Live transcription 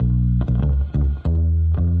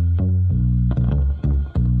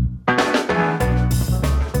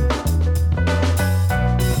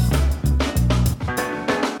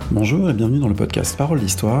Bonjour et bienvenue dans le podcast Parole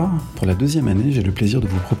d'Histoire. Pour la deuxième année, j'ai le plaisir de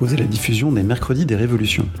vous proposer la diffusion des Mercredis des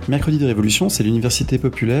Révolutions. Mercredis des Révolutions, c'est l'université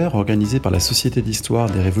populaire organisée par la Société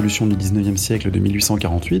d'Histoire des Révolutions du 19e siècle de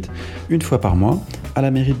 1848, une fois par mois, à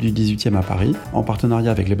la mairie du 18e à Paris, en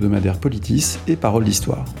partenariat avec l'hebdomadaire Politis et Parole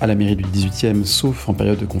d'Histoire. À la mairie du 18e, sauf en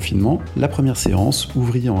période de confinement, la première séance,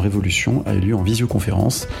 Ouvriers en Révolution, a eu lieu en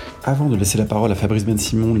visioconférence. Avant de laisser la parole à Fabrice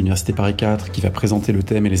Ben-Simon de l'Université Paris 4 qui va présenter le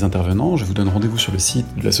thème et les intervenants, je vous donne rendez-vous sur le site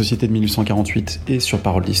de la Société de 1848 et sur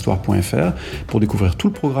paroledhistoire.fr pour découvrir tout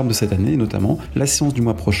le programme de cette année et notamment la séance du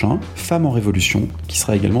mois prochain, Femmes en Révolution, qui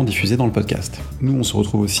sera également diffusée dans le podcast. Nous, on se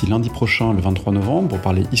retrouve aussi lundi prochain, le 23 novembre, pour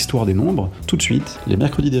parler Histoire des nombres. Tout de suite, les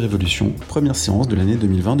Mercredis des Révolutions, première séance de l'année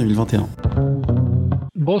 2020-2021.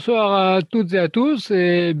 Bonsoir à toutes et à tous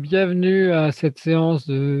et bienvenue à cette séance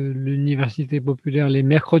de l'Université populaire les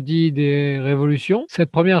Mercredis des Révolutions.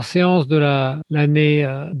 Cette première séance de l'année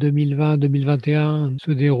 2020-2021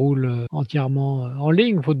 se déroule entièrement en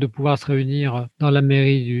ligne, faute de pouvoir se réunir dans la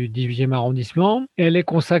mairie du 18e arrondissement. Elle est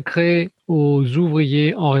consacrée aux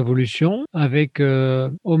ouvriers en révolution avec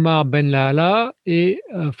Omar Ben Laala et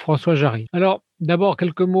François Jarry. Alors, d'abord,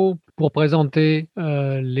 quelques mots pour présenter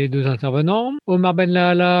les deux intervenants. Omar Ben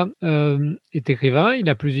Laala est écrivain, il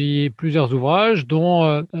a publié plusieurs ouvrages,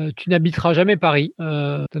 dont Tu n'habiteras jamais Paris.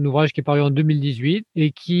 C'est un ouvrage qui est paru en 2018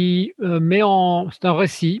 et qui c'est un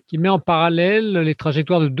récit qui met en parallèle les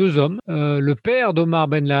trajectoires de deux hommes. Le père d'Omar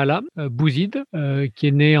Ben Laala, Bouzid, qui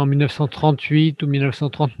est né en 1938 ou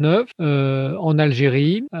 1939 en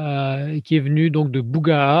Algérie, qui est venu donc de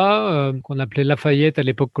Bougaa, qu'on appelait Lafayette à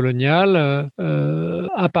l'époque coloniale,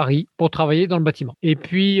 à Paris pour travailler dans le bâtiment. Et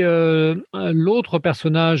puis l'autre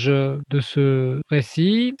personnage de ce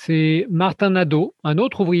récit, c'est Martin Nadeau, un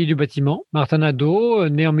autre ouvrier du bâtiment. Martin Nadeau,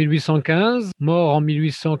 né en 1815, mort en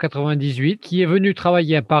 1898, qui est venu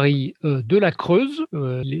travailler à Paris de la Creuse,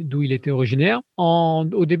 d'où il était originaire,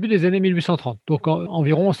 au début des années 1830, donc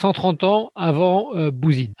environ 130 ans avant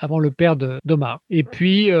Bouzid, avant le père d'Omar. Et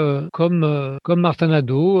puis, comme Martin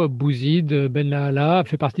Nadeau, Bouzid Ben Laala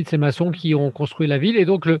fait partie de ces maçons qui ont construit la ville. Et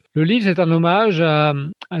donc, le livre, c'est un hommage à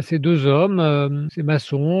ces deux hommes, ces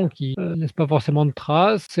maçons qui ne laissent pas forcément de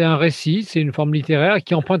traces. C'est un récit, c'est une forme littéraire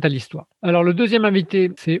qui emprunte à l'histoire. Alors, le deuxième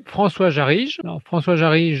invité, c'est François Jarige. Alors, François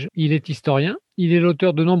Jarige, il est historien. Il est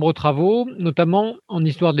l'auteur de nombreux travaux, notamment en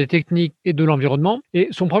histoire des techniques et de l'environnement. Et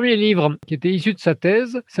son premier livre, qui était issu de sa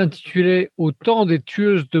thèse, s'intitulait Au temps des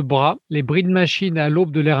tueuses de bras, les bris de machines à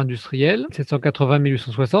l'aube de l'ère industrielle,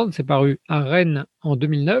 1780-1860. C'est paru à Rennes en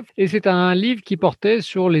 2009. Et c'est un livre qui portait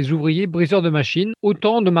sur les ouvriers briseurs de machines au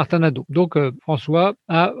temps de Martin Nadeau. Donc François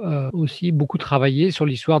a aussi beaucoup travaillé sur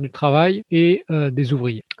l'histoire du travail et des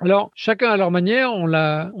ouvriers. Alors, chacun à leur manière, on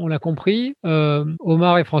l'a compris,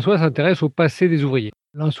 Omar et François s'intéressent au passé des ouvriers.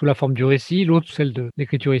 L'un sous la forme du récit, l'autre sous celle de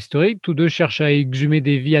l'écriture historique. Tous deux cherchent à exhumer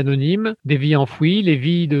des vies anonymes, des vies enfouies, les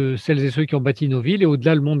vies de celles et ceux qui ont bâti nos villes et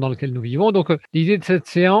au-delà le monde dans lequel nous vivons. Donc l'idée de cette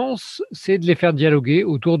séance, c'est de les faire dialoguer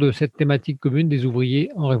autour de cette thématique commune des ouvriers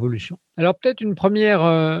en révolution. Alors peut-être une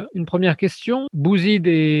première question. Bouzid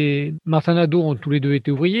et Martin Nadeau ont tous les deux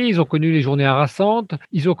été ouvriers. Ils ont connu les journées harassantes.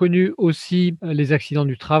 Ils ont connu aussi les accidents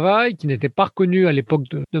du travail qui n'étaient pas reconnus à l'époque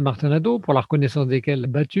de Martin Nadeau, pour la reconnaissance desquels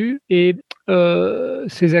battus. Et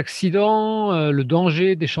ces accidents, le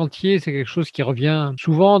danger des chantiers, c'est quelque chose qui revient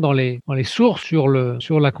souvent dans les sources sur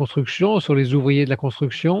la construction, sur les ouvriers de la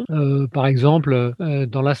construction. Par exemple,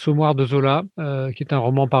 dans L'Assommoir de Zola, qui est un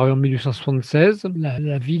roman paru en 1876,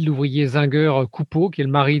 la ville d'ouvrier Zinger Coupeau, qui est le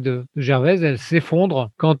mari de Gervaise, elle s'effondre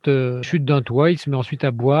quand chute d'un toit, il se met ensuite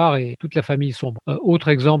à boire et toute la famille sombre. Autre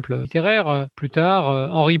exemple littéraire, plus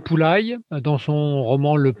tard, Henri Poulaille, dans son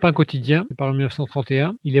roman Le Pain quotidien, paru en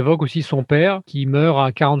 1931, il évoque aussi son père qui meurt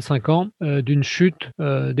à 45 ans d'une chute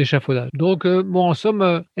d'échafaudage. Donc, en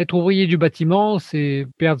somme, être ouvrier du bâtiment, c'est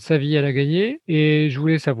perdre sa vie à la gagner. Et je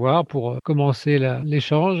voulais savoir, pour commencer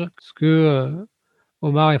l'échange, ce que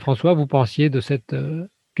Omar et François, vous pensiez de cette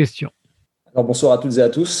question. Alors, bonsoir à toutes et à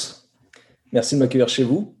tous. Merci de m'accueillir chez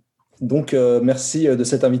vous. Donc, merci de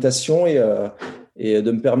cette invitation et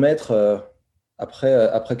de me permettre,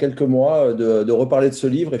 après quelques mois, de reparler de ce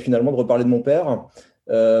livre et finalement de reparler de mon père.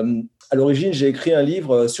 À l'origine, j'ai écrit un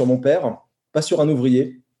livre sur mon père, pas sur un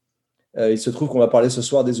ouvrier. Il se trouve qu'on va parler ce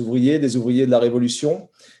soir des ouvriers de la Révolution,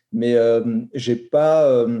 mais j'ai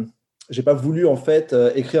pas voulu en fait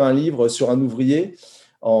écrire un livre sur un ouvrier.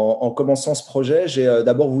 En commençant ce projet, j'ai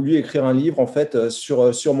d'abord voulu écrire un livre en fait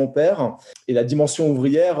sur mon père, et la dimension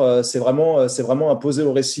ouvrière, c'est vraiment imposé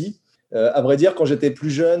au récit. À vrai dire, quand j'étais plus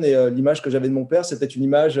jeune et l'image que j'avais de mon père, c'était une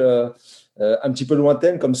image un petit peu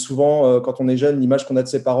lointaine, comme souvent quand on est jeune, l'image qu'on a de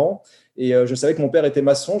ses parents. Et je savais que mon père était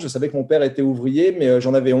maçon, je savais que mon père était ouvrier, mais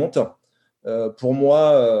j'en avais honte. Pour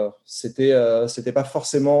moi, c'était pas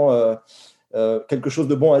forcément quelque chose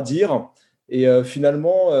de bon à dire. Et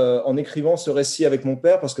finalement, en écrivant ce récit avec mon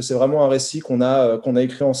père, parce que c'est vraiment un récit qu'on a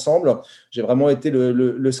écrit ensemble, j'ai vraiment été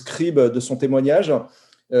le scribe de son témoignage.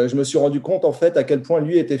 Je me suis rendu compte en fait à quel point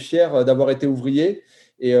lui était fier d'avoir été ouvrier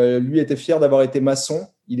et lui était fier d'avoir été maçon.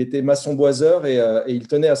 Il était maçon-boiseur et il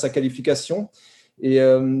tenait à sa qualification. Et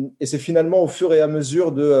c'est finalement au fur et à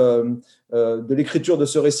mesure de l'écriture de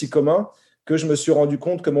ce récit commun que je me suis rendu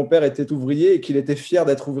compte que mon père était ouvrier et qu'il était fier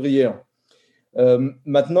d'être ouvrier.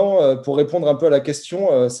 Maintenant, pour répondre un peu à la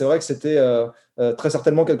question, c'est vrai que c'était très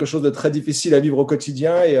certainement quelque chose de très difficile à vivre au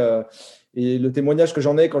quotidien. Et le témoignage que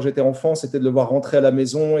j'en ai quand j'étais enfant, c'était de le voir rentrer à la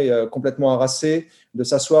maison et complètement harassé, de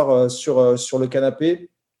s'asseoir sur le canapé,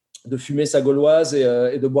 de fumer sa gauloise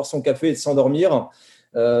et de boire son café et de s'endormir.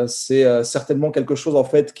 C'est certainement quelque chose en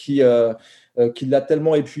fait qui l'a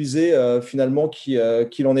tellement épuisé finalement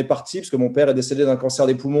qu'il en est parti, parce que mon père est décédé d'un cancer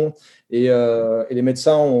des poumons et les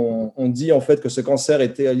médecins ont dit en fait que ce cancer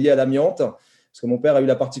était lié à l'amiante, parce que mon père a eu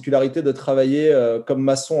la particularité de travailler comme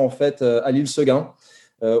maçon en fait à l'île Seguin,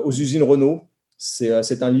 aux usines Renault.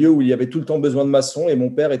 C'est un lieu où il y avait tout le temps besoin de maçons et mon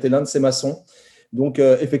père était l'un de ces maçons. Donc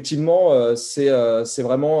effectivement, c'est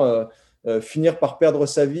vraiment finir par perdre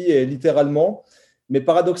sa vie et littéralement. Mais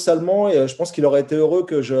paradoxalement, et je pense qu'il aurait été heureux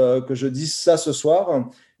que je dise ça ce soir,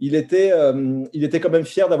 il était quand même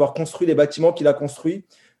fier d'avoir construit les bâtiments qu'il a construits,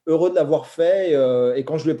 heureux de l'avoir fait. Et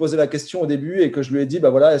quand je lui ai posé la question au début et que je lui ai dit, bah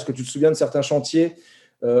voilà, est-ce que tu te souviens de certains chantiers,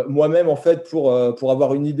 moi-même, en fait, pour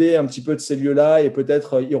avoir une idée un petit peu de ces lieux-là et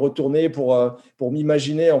peut-être y retourner pour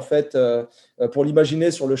m'imaginer, en fait, pour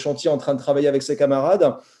l'imaginer sur le chantier en train de travailler avec ses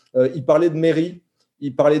camarades, il parlait de mairie,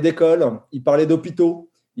 il parlait d'écoles, il parlait d'hôpitaux.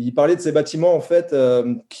 Il parlait de ces bâtiments en fait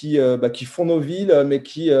qui font nos villes, mais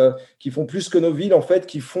qui font plus que nos villes en fait,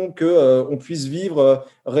 qui font que on puisse vivre,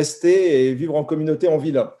 rester et vivre en communauté en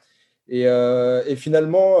ville. Et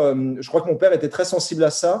finalement, je crois que mon père était très sensible à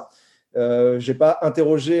ça. J'ai pas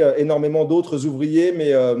interrogé énormément d'autres ouvriers,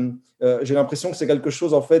 mais j'ai l'impression que c'est quelque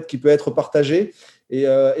chose en fait qui peut être partagé. Et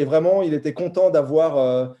vraiment, il était content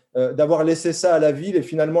d'avoir laissé ça à la ville et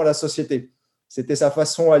finalement à la société. C'était sa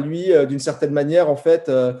façon à lui, d'une certaine manière, en fait,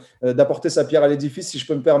 d'apporter sa pierre à l'édifice, si je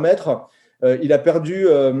peux me permettre. Il a perdu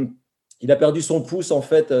son pouce, en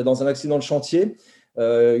fait, dans un accident de chantier.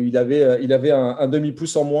 Il avait un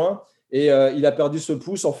demi-pouce en moins et il a perdu ce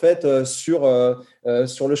pouce, en fait, sur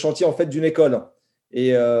le chantier, en fait, d'une école.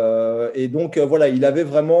 Et donc, voilà, il avait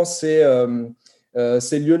vraiment ces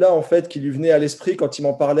lieux-là, en fait, qui lui venaient à l'esprit quand il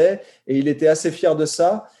m'en parlait et il était assez fier de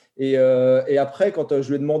ça. Et après, quand je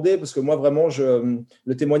lui ai demandé, parce que moi, vraiment,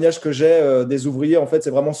 le témoignage que j'ai des ouvriers, en fait,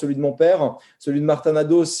 c'est vraiment celui de mon père, celui de Martin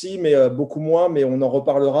Nadeau aussi, mais beaucoup moins, mais on en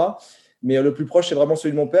reparlera. Mais le plus proche, c'est vraiment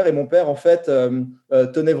celui de mon père. Et mon père, en fait,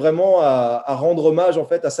 tenait vraiment à rendre hommage, en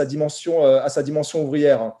fait, à sa dimension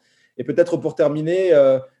ouvrière. Et peut-être pour terminer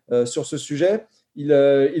sur ce sujet, il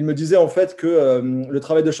me disait, en fait, que le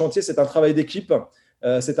travail de chantier, c'est un travail d'équipe.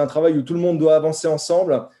 C'est un travail où tout le monde doit avancer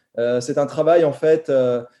ensemble. C'est un travail, en fait,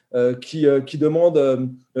 qui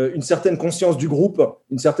demande une certaine conscience du groupe,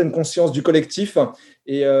 une certaine conscience du collectif.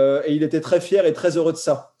 Et il était très fier et très heureux de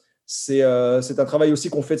ça. C'est un travail aussi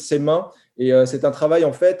qu'on fait de ses mains. Et c'est un travail,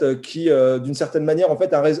 en fait, qui, d'une certaine manière, en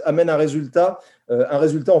fait, amène un résultat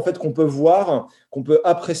en fait, qu'on peut voir, qu'on peut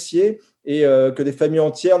apprécier et que des familles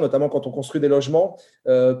entières, notamment quand on construit des logements,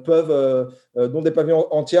 dont des familles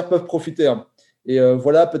entières peuvent profiter. Et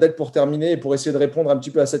voilà, peut-être pour terminer et pour essayer de répondre un petit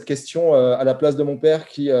peu à cette question à la place de mon père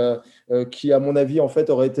qui, à mon avis, en fait,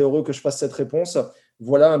 aurait été heureux que je fasse cette réponse.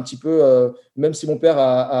 Voilà un petit peu, même si mon père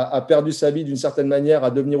a perdu sa vie d'une certaine manière à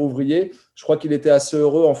devenir ouvrier, je crois qu'il était assez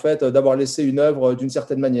heureux, en fait, d'avoir laissé une œuvre d'une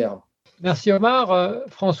certaine manière. Merci Omar.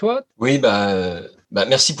 François? Oui,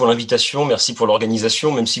 merci pour l'invitation, merci pour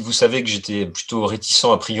l'organisation, même si vous savez que j'étais plutôt réticent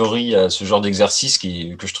a priori à ce genre d'exercice que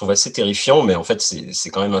je trouve assez terrifiant, mais en fait c'est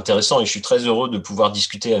quand même intéressant et je suis très heureux de pouvoir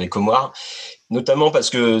discuter avec Omar, notamment parce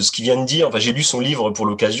que ce qu'il vient de dire, enfin j'ai lu son livre pour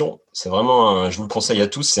l'occasion, c'est vraiment, je vous le conseille à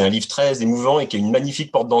tous, c'est un livre très émouvant et qui est une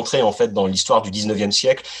magnifique porte d'entrée en fait dans l'histoire du 19e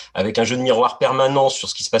siècle, avec un jeu de miroir permanent sur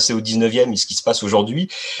ce qui se passait au 19e et ce qui se passe aujourd'hui.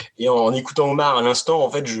 Et en écoutant Omar à l'instant, en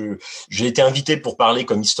fait, j'ai été invité pour parler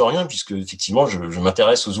comme historien, puisque effectivement je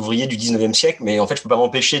m'intéresse aux ouvriers du 19e siècle, mais en fait je peux pas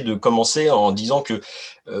m'empêcher de commencer en disant que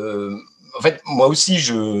en fait moi aussi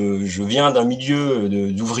je viens d'un milieu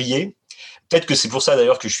d'ouvriers. Peut-être que c'est pour ça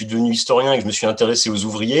d'ailleurs que je suis devenu historien et que je me suis intéressé aux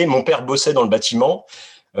ouvriers. Mon père bossait dans le bâtiment.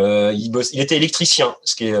 Il était électricien,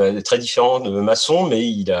 ce qui est très différent de maçon, mais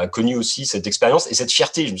il a connu aussi cette expérience et cette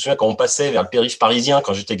fierté. Je me souviens quand on passait vers le périph' parisien,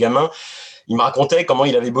 quand j'étais gamin, il me racontait comment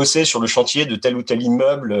il avait bossé sur le chantier de tel ou tel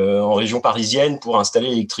immeuble en région parisienne pour installer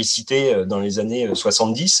l'électricité dans les années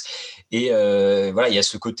 70. Et voilà, il y a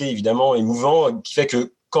ce côté évidemment émouvant qui fait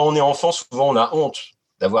que quand on est enfant, souvent on a honte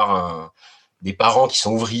d'avoir des parents qui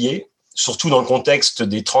sont ouvriers, surtout dans le contexte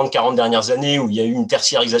des 30-40 dernières années où il y a eu une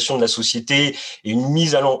tertiarisation de la société et une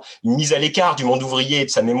mise à l'écart du monde ouvrier et de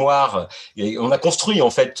sa mémoire. Et on a construit en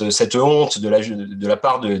fait cette honte de la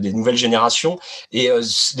part des nouvelles générations. Et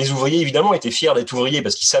les ouvriers évidemment étaient fiers d'être ouvriers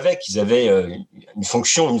parce qu'ils savaient qu'ils avaient une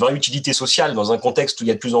fonction, une vraie utilité sociale dans un contexte où il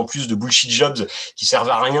y a de plus en plus de bullshit jobs qui servent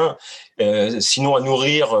à rien. Sinon à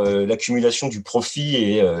nourrir l'accumulation du profit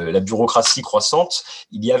et la bureaucratie croissante,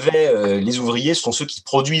 il y avait les ouvriers, ce sont ceux qui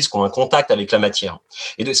produisent, qui ont un contact avec la matière.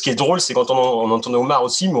 Et ce qui est drôle, c'est quand on entendait Omar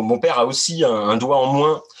aussi, mon père a aussi un doigt en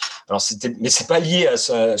moins. Alors mais c'est pas lié à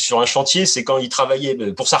ça, sur un chantier, c'est quand il travaillait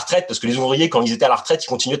pour sa retraite, parce que les ouvriers, quand ils étaient à la retraite, ils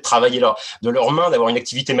continuaient de travailler de leurs mains, d'avoir une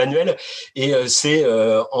activité manuelle. Et c'est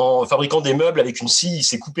en fabriquant des meubles avec une scie, il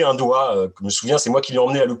s'est coupé un doigt. Je me souviens, c'est moi qui l'ai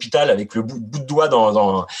emmené à l'hôpital avec le bout de doigt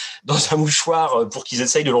dans un mouchoir pour qu'ils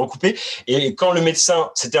essayent de le recouper. Et quand le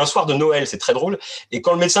médecin, c'était un soir de Noël, c'est très drôle, et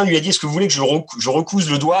quand le médecin lui a dit, est-ce que vous voulez que je recouse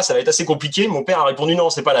le doigt, ça va être assez compliqué, mon père a répondu, non,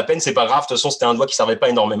 c'est pas la peine, c'est pas grave, de toute façon, c'était un doigt qui servait pas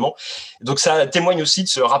énormément. Donc ça témoigne aussi de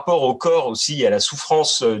ce rapport au corps aussi et à la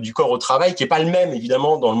souffrance du corps au travail qui est pas le même,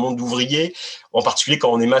 évidemment, dans le monde ouvrier, en particulier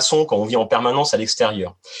quand on est maçon, quand on vit en permanence à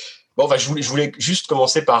l'extérieur. Bon, je voulais juste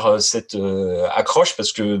commencer par cette accroche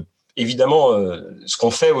parce que évidemment, ce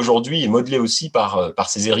qu'on fait aujourd'hui est modelé aussi par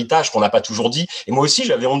ces héritages qu'on n'a pas toujours dit. Et moi aussi,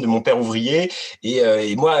 j'avais honte de mon père ouvrier.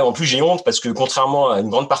 Et moi, en plus, j'ai honte parce que contrairement à une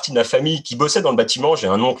grande partie de ma famille qui bossait dans le bâtiment, j'ai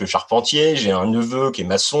un oncle charpentier, j'ai un neveu qui est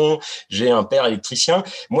maçon, j'ai un père électricien.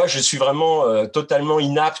 Moi, je suis vraiment totalement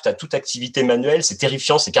inapte à toute activité manuelle. C'est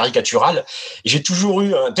terrifiant, c'est caricatural. Et j'ai toujours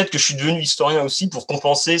eu, peut-être que je suis devenu historien aussi pour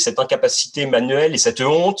compenser cette incapacité manuelle et cette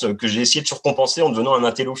honte que j'ai essayé de surcompenser en devenant un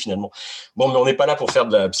intello finalement. Bon, mais on n'est pas là pour faire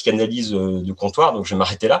de la psychanalyse de comptoir, donc je vais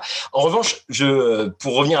m'arrêter là. En revanche,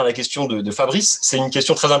 pour revenir à la question de Fabrice, c'est une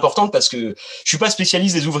question très importante parce que je suis pas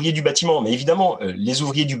spécialiste des ouvriers du bâtiment, mais évidemment, les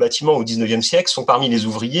ouvriers du bâtiment au 19e siècle sont parmi les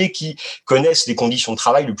ouvriers qui connaissent les conditions de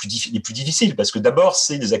travail les plus difficiles, parce que d'abord,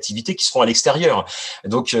 c'est des activités qui se font à l'extérieur.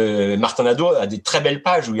 Donc, Martin Nadeau a des très belles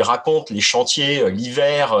pages où il raconte les chantiers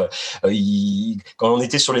l'hiver, quand on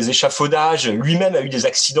était sur les échafaudages, lui-même a eu des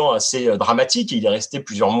accidents assez dramatiques et il est resté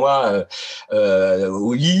plusieurs mois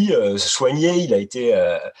au lit, soigné, il a été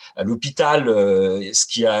à l'hôpital, ce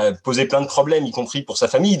qui a posé plein de problèmes, y compris pour sa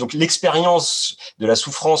famille. Donc l'expérience de la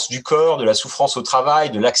souffrance du corps, de la souffrance au travail,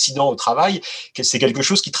 de l'accident au travail, c'est quelque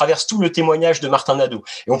chose qui traverse tout le témoignage de Martin Nadeau.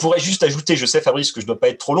 Et on pourrait juste ajouter, je sais Fabrice que je dois pas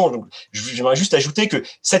être trop long, donc j'aimerais juste ajouter que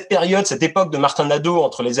cette période, cette époque de Martin Nadeau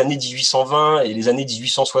entre les années 1820 et les années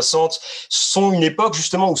 1860 sont une époque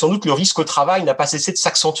justement où sans doute le risque au travail n'a pas cessé de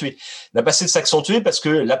s'accentuer. N'a pas cessé de s'accentuer parce que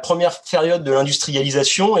la première période de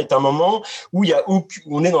l'industrialisation est un moment où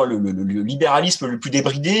on est dans le libéralisme le plus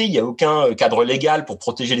débridé, il n'y a aucun cadre légal pour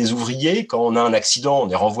protéger les ouvriers. Quand on a un accident, on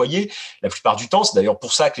est renvoyé. La plupart du temps, c'est d'ailleurs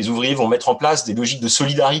pour ça que les ouvriers vont mettre en place des logiques de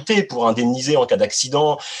solidarité pour indemniser en cas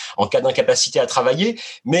d'accident, en cas d'incapacité à travailler.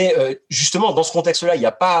 Mais justement, dans ce contexte-là, il n'y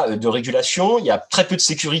a pas de régulation, il y a très peu de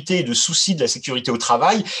sécurité et de soucis de la sécurité au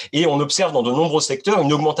travail, et on observe dans de nombreux secteurs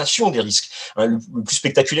une augmentation des risques. Le plus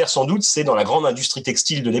spectaculaire, sans doute, c'est dans la grande industrie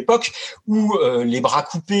textile de l'époque, où les bras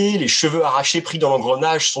coupés, les cheveux arrachés pris dans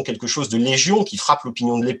l'engrenage sont quelque chose de légion qui frappe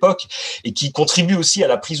l'opinion de l'époque et qui contribue aussi à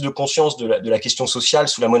la prise de conscience de la question sociale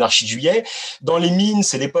sous la monarchie de Juillet. Dans les mines,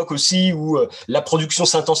 c'est l'époque aussi où la production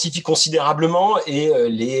s'intensifie considérablement et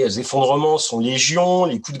les effondrements sont légion,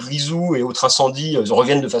 les coups de grisou et autres incendies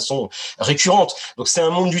reviennent de façon récurrente. Donc c'est un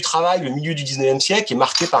monde du travail, le milieu du 19e siècle, est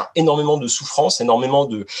marqué par énormément de souffrances, énormément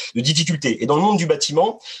de difficultés. Et dans le monde du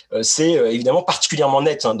bâtiment, c'est évidemment particulièrement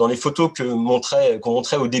net. Dans les photos qu'on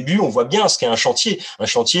montrait au début, on voit bien ce qu'est un chantier. Un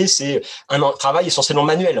chantier, c'est un travail essentiellement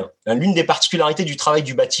manuel. L'une des particularités du travail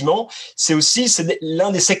du bâtiment, c'est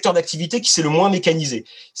l'un des secteurs d'activité qui s'est le moins mécanisé.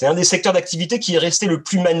 C'est un des secteurs d'activité qui est resté le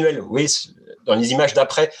plus manuel. Vous voyez, dans les images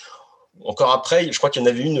d'après, encore après, je crois qu'il y en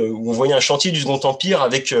avait une où on voyait un chantier du Second Empire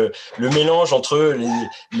avec le mélange entre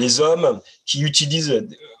les hommes qui utilisent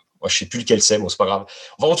Moi, je sais plus lequel c'est, bon, c'est pas grave.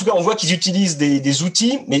 Enfin, en tout cas, on voit qu'ils utilisent des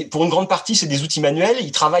outils, mais pour une grande partie, c'est des outils manuels.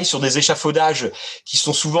 Ils travaillent sur des échafaudages qui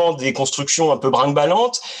sont souvent des constructions un peu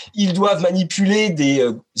brinque-ballantes. Ils doivent manipuler des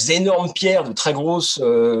énormes pierres de très grosses,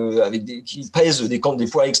 qui pèsent des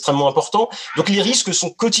poids extrêmement importants. Donc, les risques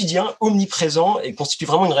sont quotidiens, omniprésents et constituent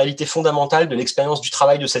vraiment une réalité fondamentale de l'expérience du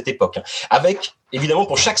travail de cette époque. Avec, évidemment,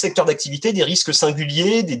 pour chaque secteur d'activité, des risques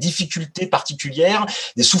singuliers, des difficultés particulières,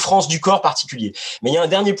 des souffrances du corps particuliers. Mais il y a un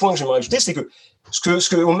dernier point que j'aimerais ajouter, c'est que ce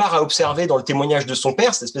que Omar a observé dans le témoignage de son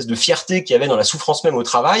père, cette espèce de fierté qu'il y avait dans la souffrance même au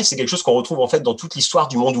travail, c'est quelque chose qu'on retrouve en fait dans toute l'histoire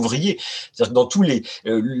du monde ouvrier. C'est-à-dire que dans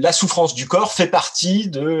la souffrance du corps fait partie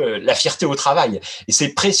de la fierté au travail. Et c'est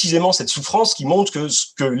précisément cette souffrance qui montre que ce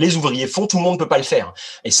que les ouvriers font, tout le monde ne peut pas le faire.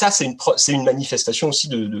 Et ça, c'est une manifestation aussi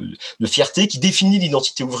de fierté qui définit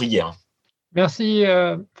l'identité ouvrière. Merci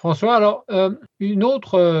François. Alors, un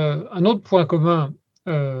autre point commun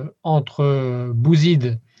entre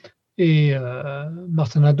Bouzid et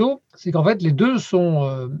Martin Nadeau, c'est qu'en fait, les deux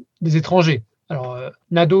sont des étrangers. Alors,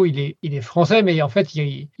 Nadeau, il est français, mais en fait,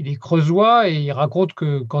 il est creusois et il raconte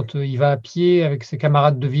que quand il va à pied avec ses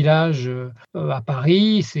camarades de village à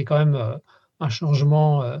Paris, c'est quand même un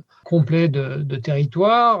changement complet de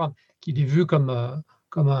territoire, qu'il est vu comme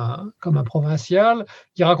un provincial.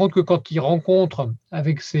 Il raconte que quand il rencontre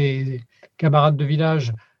avec ses camarades de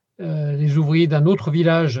village les ouvriers d'un autre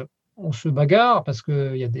village, on se bagarre parce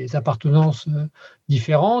qu'il y a des appartenances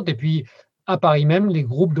différentes. Et puis, à Paris même, les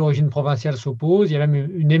groupes d'origine provinciale s'opposent. Il y a même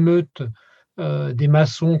une émeute des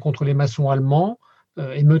maçons contre les maçons allemands,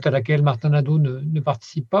 émeute à laquelle Martin Nadeau ne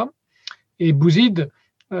participe pas. Et Bouzid,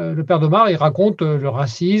 le père d'Omar, il raconte le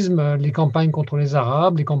racisme, les campagnes contre les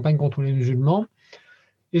Arabes, les campagnes contre les musulmans.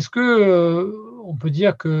 Est-ce que on peut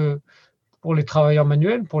dire que pour les travailleurs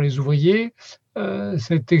manuels, pour les ouvriers,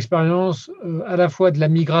 cette expérience à la fois de la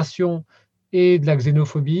migration et de la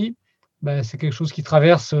xénophobie, c'est quelque chose qui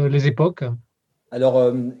traverse les époques?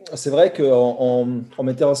 Alors, c'est vrai qu'en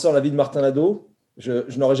m'intéressant à la vie de Martin Nadeau,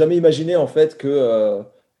 je n'aurais jamais imaginé en fait que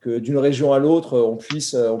d'une région à l'autre, on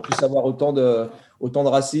puisse avoir autant de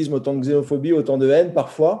racisme, autant de xénophobie, autant de haine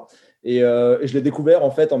parfois. Et je l'ai découvert en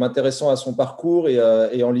fait en m'intéressant à son parcours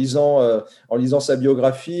et en lisant sa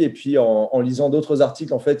biographie et puis en lisant d'autres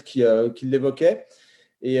articles en fait qui l'évoquaient.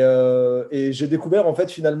 Et j'ai découvert en fait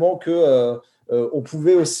finalement que on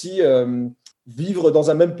pouvait aussi vivre dans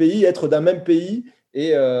un même pays, être d'un même pays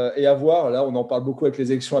et avoir, là on en parle beaucoup avec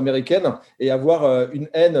les élections américaines, et avoir une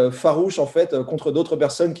haine farouche en fait contre d'autres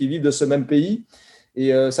personnes qui vivent de ce même pays.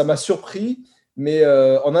 Et ça m'a surpris. Mais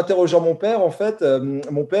en interrogeant mon père, en fait,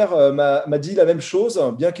 mon père m'a dit la même chose,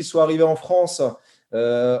 bien qu'il soit arrivé en France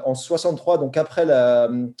en 63, donc après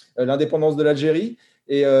l'indépendance de l'Algérie.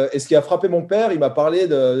 Et ce qui a frappé mon père, il m'a parlé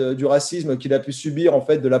du racisme qu'il a pu subir en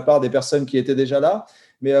fait de la part des personnes qui étaient déjà là.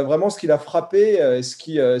 Mais vraiment, ce qui l'a frappé, ce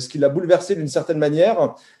qui l'a bouleversé d'une certaine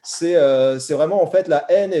manière, c'est vraiment en fait la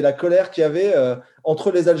haine et la colère qu'il y avait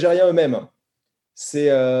entre les Algériens eux-mêmes.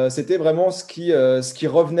 C'était vraiment ce qui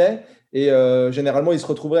revenait. Et généralement, ils se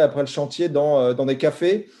retrouvaient après le chantier dans des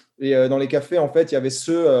cafés. Et dans les cafés, en fait, il y avait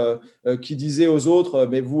ceux qui disaient aux autres,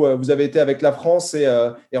 mais vous avez été avec la France et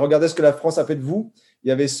regardez ce que la France a fait de vous. Il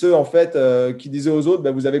y avait ceux, en fait, qui disaient aux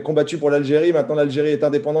autres, vous avez combattu pour l'Algérie, maintenant l'Algérie est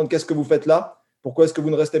indépendante, qu'est-ce que vous faites là? Pourquoi est-ce que vous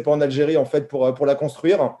ne restez pas en Algérie, en fait, pour la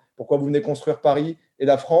construire? Pourquoi vous venez construire Paris et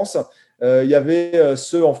la France? Il y avait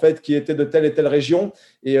ceux, en fait, qui étaient de telle et telle région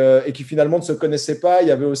et qui finalement ne se connaissaient pas. Il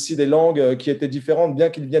y avait aussi des langues qui étaient différentes, bien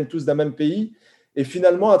qu'ils viennent tous d'un même pays. Et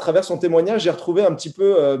finalement, à travers son témoignage, j'ai retrouvé un petit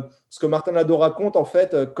peu ce que Martin Nadeau raconte, en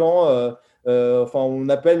fait, quand on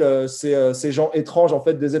appelle ces gens étranges, en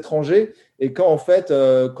fait, des étrangers. Et quand, en fait,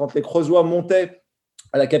 quand les Creusois montaient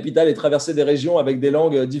à la capitale et traversaient des régions avec des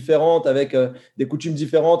langues différentes, avec des coutumes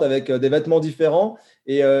différentes, avec des vêtements différents.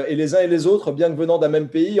 Et les uns et les autres, bien que venant d'un même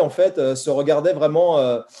pays, en fait, se regardaient vraiment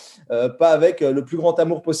pas avec le plus grand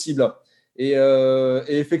amour possible. Et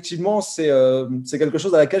effectivement, c'est quelque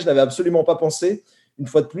chose à laquelle je n'avais absolument pas pensé. Une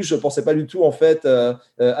fois de plus, je ne pensais pas du tout en fait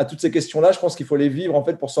à toutes ces questions-là. Je pense qu'il faut les vivre en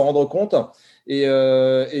fait pour s'en rendre compte.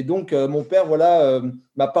 Et donc, mon père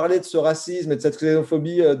m'a parlé de ce racisme et de cette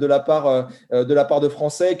xénophobie de la part de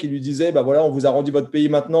Français qui lui disaient on vous a rendu votre pays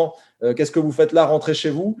maintenant. Qu'est-ce que vous faites là? Rentrez chez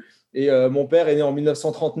vous. Et mon père est né en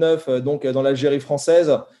 1939, donc dans l'Algérie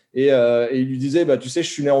française. Et il lui disait tu sais, je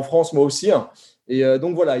suis né en France moi aussi. Et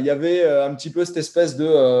donc voilà, il y avait un petit peu cette espèce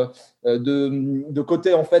de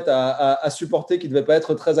côté en fait à supporter qui ne devait pas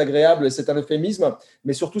être très agréable. C'est un euphémisme,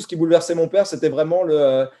 mais surtout ce qui bouleversait mon père, c'était vraiment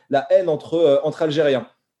la haine entre Algériens.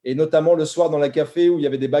 et notamment le soir dans la café où il y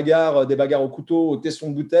avait des bagarres au couteau, au tesson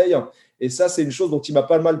de bouteille. Et ça, c'est une chose dont il m'a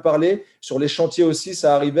pas mal parlé. Sur les chantiers aussi,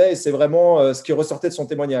 ça arrivait et c'est vraiment ce qui ressortait de son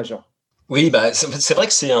témoignage. Oui, c'est vrai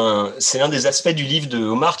que c'est un des aspects du livre de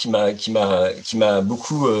Omar qui m'a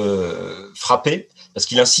beaucoup frappé, parce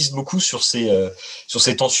qu'il insiste beaucoup sur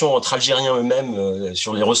ces tensions entre Algériens eux-mêmes,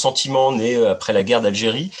 sur les ressentiments nés après la guerre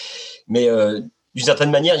d'Algérie. Mais d'une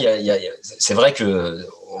certaine manière, c'est vrai que,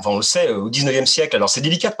 enfin, on le sait, au 19e siècle, alors c'est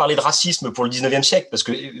délicat de parler de racisme pour le 19e siècle, parce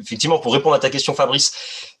que, effectivement, pour répondre à ta question, Fabrice,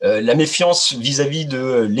 la méfiance vis-à-vis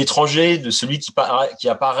de l'étranger, de celui qui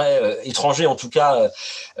apparaît étranger, en tout cas,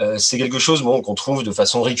 c'est quelque chose qu'on trouve de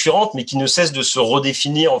façon récurrente, mais qui ne cesse de se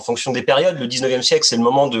redéfinir en fonction des périodes. Le 19e siècle, c'est le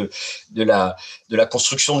moment de la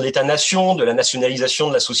construction de l'État-nation, de la nationalisation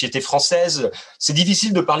de la société française. C'est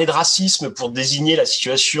difficile de parler de racisme pour désigner la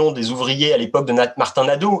situation des ouvriers à l'époque de Martin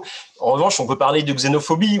Nadeau. En revanche, on peut parler de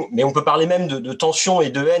xénophobie, mais on peut parler même de tensions et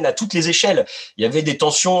de haine à toutes les échelles. Il y avait des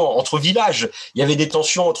tensions entre villages, il y avait des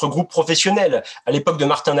tensions entre groupes professionnels. À l'époque de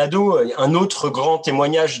Martin Nadeau, un autre grand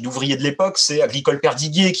témoignage d'ouvriers de l'époque, c'est Agricole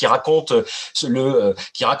Perdiguier qui raconte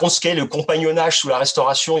ce qu'est le compagnonnage sous la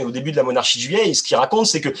Restauration et au début de la monarchie de Juillet. Et ce qu'il raconte,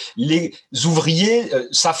 c'est que les ouvriers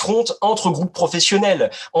s'affrontent entre groupes professionnels,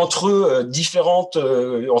 entre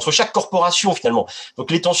chaque corporation finalement. Donc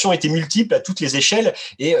les tensions étaient multiples à toutes les échelles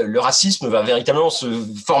et le racisme va véritablement se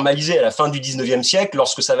formaliser à la fin du 19e siècle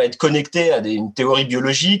lorsque ça va être connecté à une théorie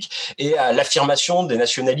biologique et à l'affirmation des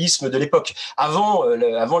nationalismes de l'époque. Avant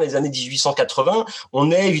les années 1880,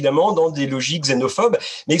 on est évidemment dans des logiques xénophobes.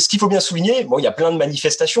 Mais ce qu'il faut bien souligner, il y a plein de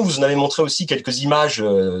manifestations. Vous en avez montré aussi quelques images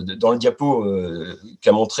dans le diapo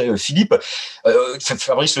qu'a montré Philippe.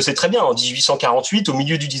 Fabrice le sait très bien, en 1848, au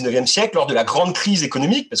milieu du 19e siècle, lors de la grande crise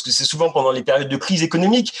économique, parce que c'est souvent pendant les périodes de crise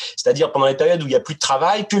économique, c'est-à-dire pendant les périodes où il n'y a plus de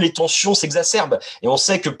travail, que les tensions s'exacerbent. Et on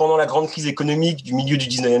sait que pendant la grande crise économique du milieu du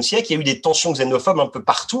 19e siècle, il y a eu des tensions xénophobes un peu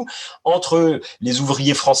partout entre les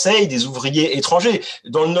ouvriers français et des ouvriers étrangers.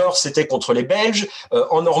 Dans le Nord, c'était contre les Belges.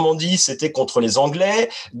 En Normandie, c'était contre les Anglais.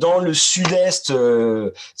 Dans le Sud-Est,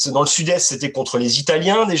 c'était contre les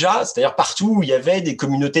Italiens déjà. C'est-à-dire partout où il y avait des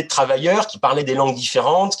communautés de travailleurs qui parlaient des langues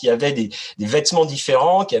différentes, qui avaient des vêtements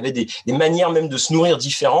différents, qui avaient des manières même de se nourrir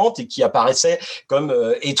différentes et qui apparaissaient comme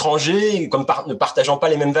étrangers, comme ne partageant pas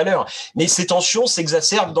les mêmes valeurs. Mais ces tensions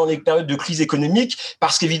s'exacerbent dans les périodes de crise économique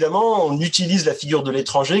parce qu'évidemment, on utilise la figure de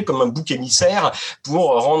l'étranger comme un bouc émissaire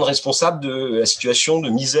pour rendre responsable de la situation de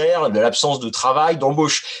misère, de l'absence de travail,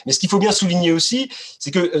 d'embauche. Mais ce qu'il faut bien souligner aussi,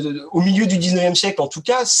 c'est que au milieu du 19e siècle, en tout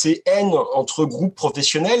cas, ces haines entre groupes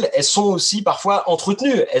professionnels, elles sont aussi parfois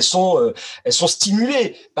entretenues. Elles sont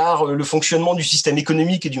stimulées par le fonctionnement du système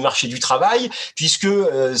économique et du marché du travail, puisque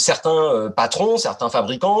certains patrons, certains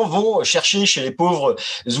fabricants vont chercher chez les pauvres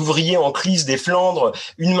ouvriers en crise des Flandres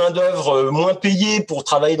une main-d'œuvre moins payée pour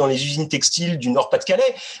travailler dans les usines textiles du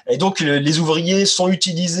Nord-Pas-de-Calais. Et donc, les ouvriers sont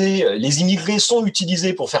utilisés, les immigrés sont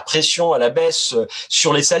utilisés pour faire pression à la baisse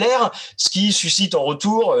sur les salaires, ce qui suscite en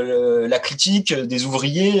retour la critique des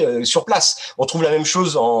ouvriers sur place. On trouve la même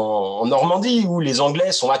chose en Normandie, où les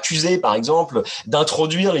Anglais sont accusés, par exemple,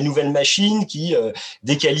 d'introduire les nouvelles machines qui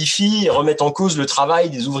déqualifient et remettent en cause le travail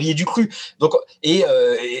des ouvriers du cru. Donc,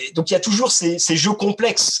 donc il y a toujours ces jeux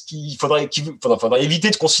complexes qu'il faudrait éviter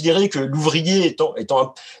de considérer que l'ouvrier étant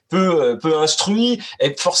un peu instruit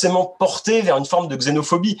est forcément porté vers une forme de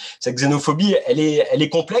xénophobie. Cette xénophobie, elle est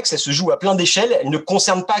complexe, elle se joue à plein d'échelles, elle ne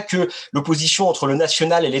concerne pas que l'opposition entre le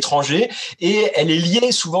national et l'étranger, et elle est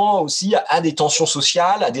liée souvent aussi à des tensions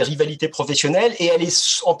sociales, à des rivalités professionnelles, et elle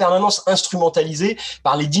est en permanence instrumentalisée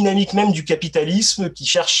par les dynamiques même du capitalisme qui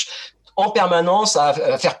cherche en permanence à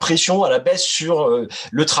faire pression à la baisse sur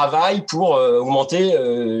le travail pour augmenter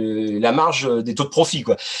la marge des taux de profit,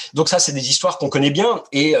 quoi. Donc ça, c'est des histoires qu'on connaît bien,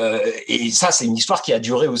 et ça, c'est une histoire qui a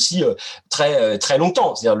duré aussi très très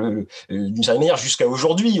longtemps. C'est-à-dire d'une certaine manière jusqu'à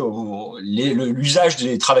aujourd'hui, l'usage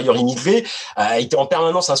des travailleurs immigrés a été en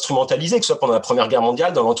permanence instrumentalisé, que ce soit pendant la Première Guerre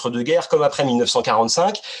mondiale, dans l'entre-deux-guerres, comme après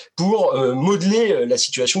 1945, pour modeler la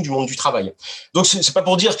situation du monde du travail. Donc c'est pas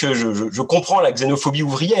pour dire que je comprends la xénophobie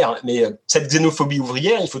ouvrière, mais cette xénophobie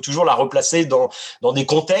ouvrière, il faut toujours la replacer dans des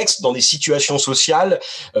contextes, dans des situations sociales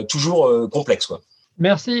toujours complexes, quoi.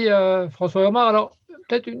 Merci François et Omar. Alors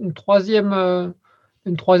peut-être une troisième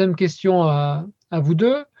question à vous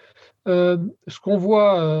deux. Ce qu'on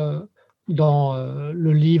voit dans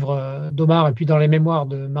le livre d'Omar et puis dans les mémoires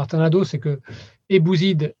de Martin Nadeau, c'est que et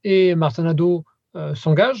Bouzid et Martin Nadeau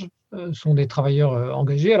s'engagent, sont des travailleurs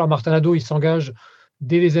engagés. Alors Martin Nadeau, il s'engage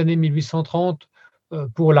dès les années 1830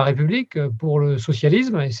 pour la République, pour le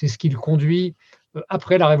socialisme, et c'est ce qui le conduit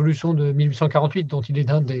après la révolution de 1848, dont il est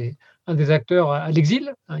un des acteurs à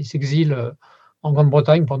l'exil. Il s'exile en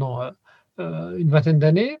Grande-Bretagne pendant une vingtaine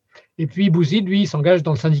d'années. Et puis Bouzid, lui, il s'engage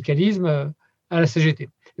dans le syndicalisme à la CGT.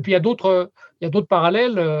 Et puis il y a d'autres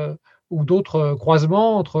parallèles ou d'autres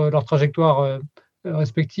croisements entre leurs trajectoires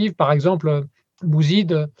respectives. Par exemple,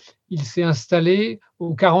 Bouzid, il s'est installé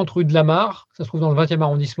aux 40 rue de la Mare, ça se trouve dans le 20e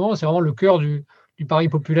arrondissement, c'est vraiment le cœur du Paris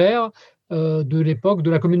populaire de l'époque de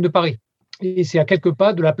la Commune de Paris. Et c'est à quelques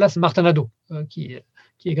pas de la place Martin-Hadot, qui est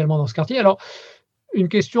également dans ce quartier. Alors, une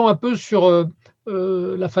question un peu sur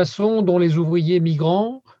la façon dont les ouvriers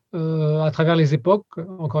migrants, à travers les époques,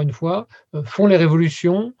 encore une fois, font les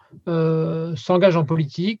révolutions, s'engagent en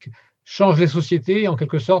politique, changent les sociétés et en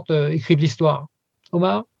quelque sorte écrivent l'histoire.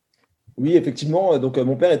 Omar ? Oui, effectivement. Donc,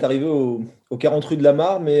 mon père est arrivé aux 40 rue de la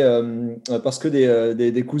Mare, mais parce que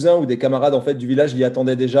des cousins ou des camarades en fait, du village l'y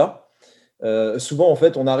attendaient déjà. Souvent, en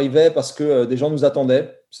fait, on arrivait parce que des gens nous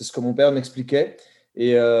attendaient. C'est ce que mon père m'expliquait.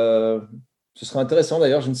 Et ce serait intéressant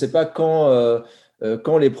d'ailleurs. Je ne sais pas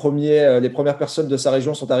quand les premières personnes de sa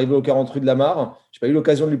région sont arrivées aux 40 rue de la Mare. Je n'ai pas eu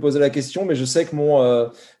l'occasion de lui poser la question, mais je sais que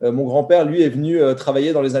mon grand-père, lui, est venu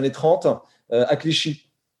travailler dans les années 30 à Clichy.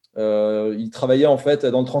 Il travaillait en fait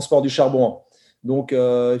dans le transport du charbon. Donc,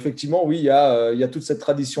 effectivement, oui, il y a toute cette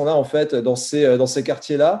tradition-là en fait dans ces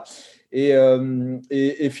quartiers-là.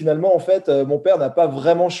 Et finalement, en fait, mon père n'a pas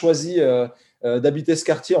vraiment choisi d'habiter ce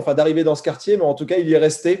quartier, enfin d'arriver dans ce quartier, mais en tout cas, il y est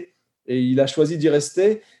resté et il a choisi d'y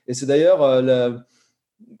rester. Et c'est d'ailleurs,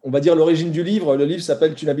 on va dire, l'origine du livre. Le livre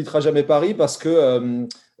s'appelle « Tu n'habiteras jamais Paris » parce que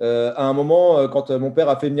à un moment, quand mon père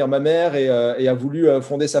a fait venir ma mère et a voulu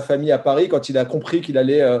fonder sa famille à Paris, quand il a compris qu'il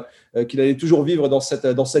allait toujours vivre dans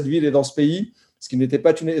cette ville et dans ce pays, ce qui n'était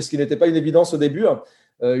pas une évidence au début,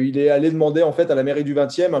 il est allé demander en fait à la mairie du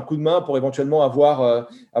 20e un coup de main pour éventuellement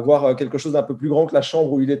avoir quelque chose d'un peu plus grand que la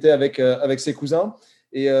chambre où il était avec ses cousins.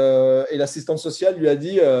 Et l'assistante sociale lui a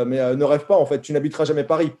dit mais ne rêve pas, en fait, tu n'habiteras jamais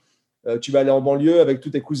Paris. Tu vas aller en banlieue avec tous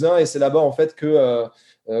tes cousins et c'est là-bas en fait que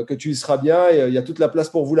tu y seras bien et il y a toute la place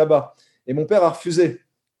pour vous là-bas. Et mon père a refusé.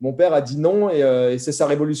 Mon père a dit non et c'est sa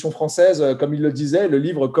révolution française, comme il le disait. Le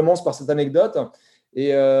livre commence par cette anecdote.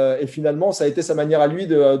 Et finalement, ça a été sa manière à lui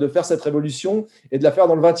de faire cette révolution et de la faire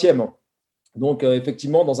dans le 20e. Donc,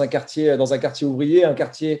 effectivement, dans un quartier ouvrier, un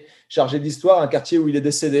quartier chargé d'histoire, un quartier où il est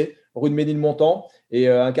décédé, rue de Ménilmontant, et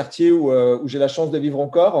un quartier où j'ai la chance de vivre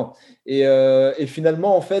encore. Et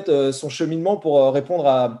finalement, en fait, son cheminement, pour répondre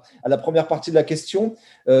à la première partie de la question,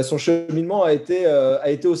 son cheminement a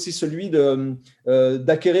été aussi celui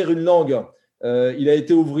d'acquérir une langue. Il a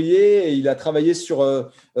été ouvrier et il a travaillé sur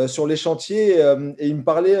les chantiers et il me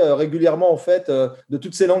parlait régulièrement en fait de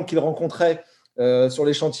toutes ces langues qu'il rencontrait sur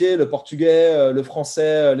les chantiers, le portugais, le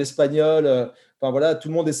français, l'espagnol. Enfin voilà, tout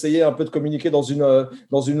le monde essayait un peu de communiquer dans une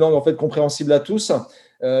langue en fait compréhensible à tous.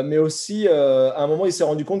 Mais aussi, à un moment, il s'est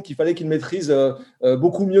rendu compte qu'il fallait qu'il maîtrise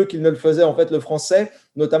beaucoup mieux qu'il ne le faisait en fait le français,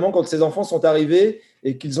 notamment quand ses enfants sont arrivés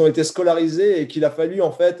et qu'ils ont été scolarisés et qu'il a fallu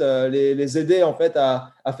en fait les aider en fait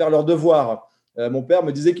à faire leurs devoirs. Mon père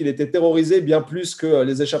me disait qu'il était terrorisé bien plus que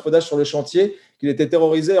les échafaudages sur le chantier, qu'il était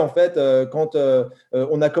terrorisé en fait quand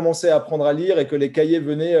on a commencé à apprendre à lire et que les cahiers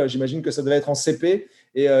venaient, j'imagine que ça devait être en CP,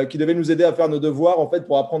 et qu'il devait nous aider à faire nos devoirs en fait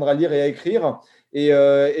pour apprendre à lire et à écrire. Et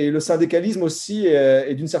le syndicalisme aussi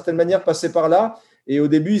est d'une certaine manière passé par là. Et au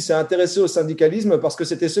début, il s'est intéressé au syndicalisme parce que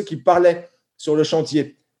c'était ceux qui parlaient sur le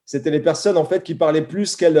chantier. C'était les personnes en fait qui parlaient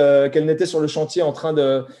plus qu'elles n'étaient sur le chantier en train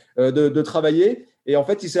de travailler. Et en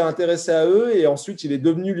fait, il s'est intéressé à eux et ensuite, il est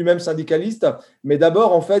devenu lui-même syndicaliste, mais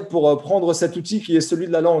d'abord, en fait, pour prendre cet outil qui est celui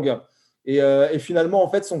de la langue. Et finalement, en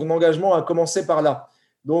fait, son engagement a commencé par là.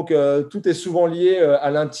 Donc, tout est souvent lié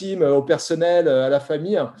à l'intime, au personnel, à la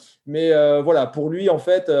famille. Mais voilà, pour lui, en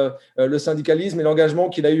fait, le syndicalisme et l'engagement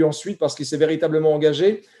qu'il a eu ensuite, parce qu'il s'est véritablement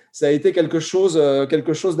engagé, ça a été quelque chose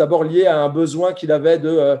d'abord lié à un besoin qu'il avait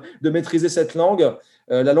de maîtriser cette langue,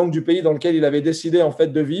 la langue du pays dans lequel il avait décidé en fait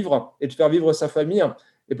de vivre et de faire vivre sa famille.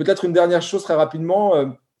 Et peut-être une dernière chose très rapidement,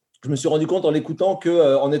 je me suis rendu compte en l'écoutant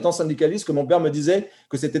qu'en étant syndicaliste, que mon père me disait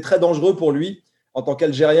que c'était très dangereux pour lui en tant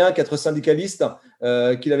qu'Algérien qu'être syndicaliste,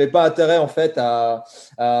 qu'il n'avait pas intérêt en fait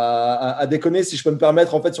à déconner, si je peux me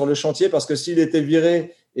permettre, en fait sur le chantier, parce que s'il était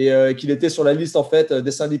viré et qu'il était sur la liste en fait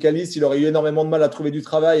des syndicalistes, il aurait eu énormément de mal à trouver du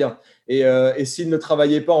travail et s'il ne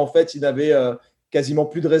travaillait pas en fait, il n'avait quasiment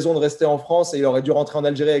plus de raison de rester en France et il aurait dû rentrer en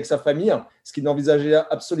Algérie avec sa famille, ce qu'il n'envisageait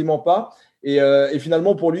absolument pas. Et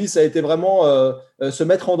finalement, pour lui, ça a été vraiment se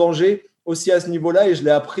mettre en danger aussi à ce niveau-là et je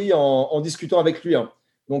l'ai appris en discutant avec lui.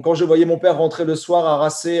 Donc, quand je voyais mon père rentrer le soir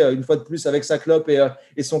harassé, une fois de plus, avec sa clope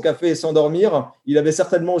et son café et s'endormir, il avait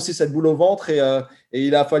certainement aussi cette boule au ventre et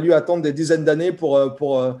il a fallu attendre des dizaines d'années pour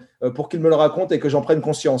qu'il me le raconte et que j'en prenne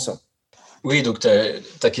conscience. Oui, donc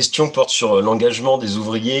ta question porte sur l'engagement des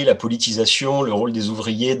ouvriers, la politisation, le rôle des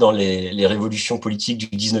ouvriers dans les révolutions politiques du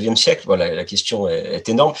 19e siècle. Voilà, la question est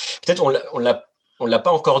énorme. Peut-être on l'a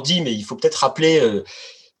pas encore dit, mais il faut peut-être rappeler,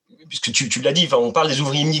 puisque tu l'as dit, enfin, on parle des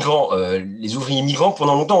ouvriers migrants. Les ouvriers migrants,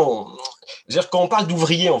 pendant longtemps, c'est-à-dire quand on parle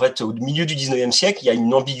d'ouvriers, en fait, au milieu du 19e siècle, il y a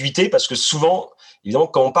une ambiguïté parce que souvent, évidemment,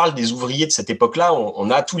 quand on parle des ouvriers de cette époque-là, on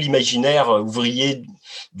a tout l'imaginaire ouvrier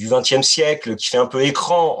du 20e siècle qui fait un peu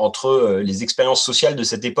écran entre les expériences sociales de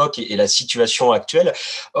cette époque et la situation actuelle.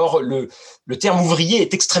 Or, le terme ouvrier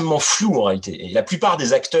est extrêmement flou en réalité. Et la plupart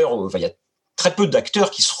des acteurs, enfin, il y a très peu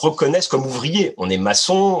d'acteurs qui se reconnaissent comme ouvriers. On est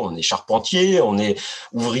maçon, on est charpentier, on est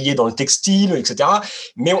ouvrier dans le textile, etc.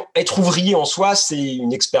 Mais être ouvrier en soi, c'est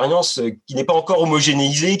une expérience qui n'est pas encore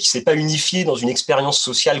homogénéisée, qui s'est pas unifiée dans une expérience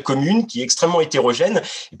sociale commune, qui est extrêmement hétérogène.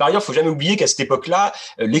 Et par ailleurs, il faut jamais oublier qu'à cette époque-là,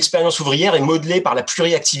 l'expérience ouvrière est modelée par la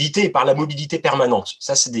pluriactivité et par la mobilité permanente.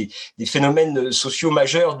 Ça, c'est des phénomènes sociaux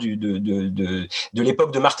majeurs de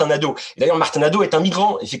l'époque de Martin Nadeau. Et d'ailleurs, Martin Nadeau est un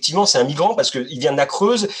migrant. Effectivement, c'est un migrant parce qu'il vient de la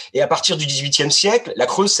Creuse et à partir du 18e siècle, la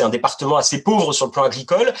Creuse, c'est un département assez pauvre sur le plan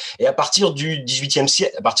agricole, et à partir du 18e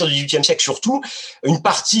siècle surtout, une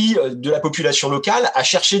partie de la population locale a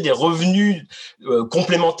cherché des revenus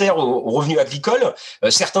complémentaires aux revenus agricoles.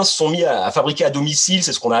 Certains se sont mis à fabriquer à domicile,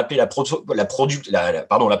 c'est ce qu'on a appelé la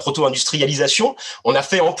proto-industrialisation. On a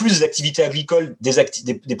fait en plus des activités agricoles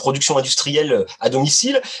des productions industrielles à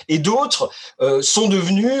domicile, et d'autres sont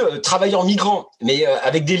devenus travailleurs migrants, mais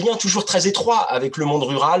avec des liens toujours très étroits avec le monde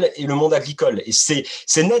rural et le monde agricole. Et c'est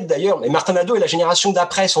net d'ailleurs, et Martin Nadeau est la génération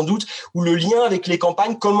d'après sans doute, où le lien avec les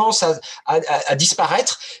campagnes commence à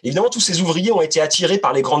disparaître. Évidemment, tous ces ouvriers ont été attirés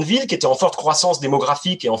par les grandes villes qui étaient en forte croissance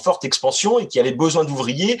démographique et en forte expansion et qui avaient besoin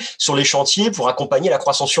d'ouvriers sur les chantiers pour accompagner la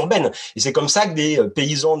croissance urbaine. Et c'est comme ça que des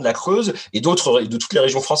paysans de la Creuse et d'autres, de toutes les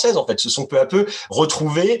régions françaises en fait, se sont peu à peu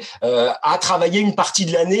retrouvés à travailler une partie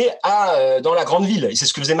de l'année dans la grande ville. Et c'est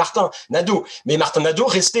ce que faisait Martin Nadeau. Mais Martin Nadeau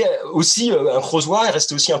restait aussi un Creusois, et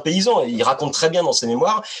restait aussi un paysan. Et il raconte très bien dans ses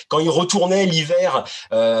mémoires, quand il retournait l'hiver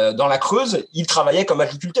dans la Creuse, il travaillait comme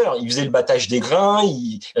agriculteur. Il faisait le battage des grains,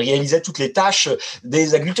 il réalisait toutes les tâches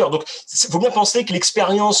des agriculteurs. Donc, il faut bien penser que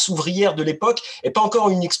l'expérience ouvrière de l'époque n'est pas encore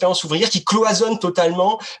une expérience ouvrière qui cloisonne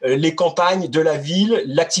totalement les campagnes de la ville,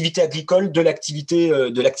 l'activité agricole de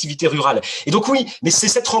l'activité rurale. Et donc oui, mais c'est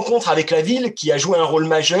cette rencontre avec la ville qui a joué un rôle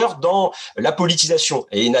majeur dans la politisation.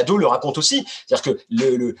 Et Nadeau le raconte aussi, c'est-à-dire que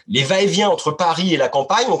les va-et-vient entre Paris et la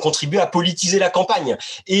campagne ont contribué à politiser la campagne.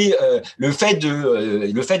 Et le fait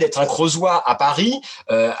d'être un Creusois à Paris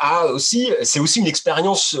c'est aussi une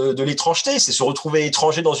expérience de l'étrangeté, c'est se retrouver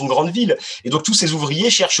étranger dans une grande ville. Et donc tous ces ouvriers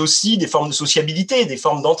cherchent aussi des formes de sociabilité, des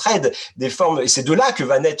formes d'entraide, et c'est de là que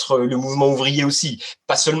va naître le mouvement ouvrier aussi,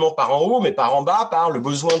 pas seulement par en haut, mais par en bas, par le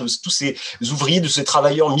besoin de tous ces ouvriers, de ces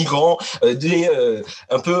travailleurs migrants,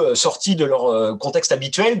 un peu sortis de leur contexte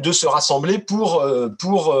habituel, de se rassembler pour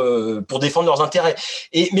défendre leurs intérêts.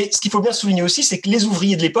 Mais ce qu'il faut bien souligner aussi, c'est que les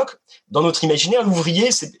ouvriers de l'époque, dans notre imaginaire, l'ouvrier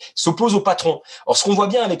s'oppose au patron. Or, ce qu'on voit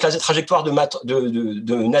bien avec la trajectoire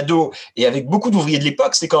de Nadeau et avec beaucoup d'ouvriers de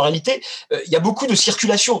l'époque, c'est qu'en réalité, il y a beaucoup de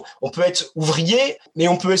circulation. On peut être ouvrier, mais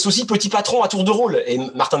on peut être aussi petit patron à tour de rôle. Et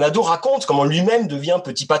Martin Nadeau raconte comment lui-même devient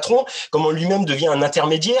petit patron, comment lui-même devient un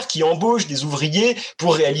intermédiaire qui embauche des ouvriers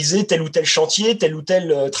pour réaliser tel ou tel chantier, tel ou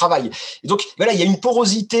tel travail. Et donc, voilà, il y a une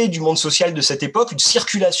porosité du monde social de cette époque, une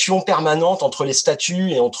circulation permanente entre les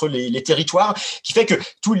statuts et entre les territoires, qui fait que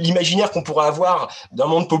tout l'imaginaire qu'on pourrait avoir d'un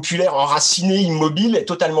monde populaire enraciné, immobile, est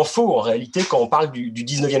totalement faux en réalité quand on parle du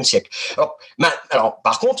 19e siècle. Alors,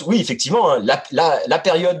 par contre, oui, effectivement, hein, la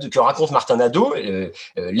période que raconte Martin Nadeau,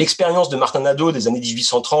 l'expérience de Martin Nadeau des années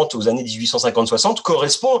 1830 aux années 1850-60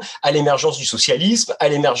 correspond à l'émergence du socialisme, à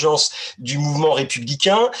l'émergence du mouvement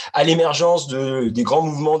républicain, à l'émergence des grands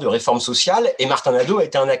mouvements de réforme sociale. Et Martin Nadeau a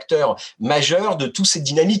été un acteur majeur de toute cette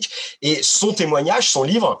dynamique. Et son témoignage, son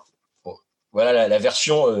livre, voilà la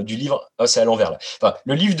version du livre. Oh, c'est à l'envers là. Enfin,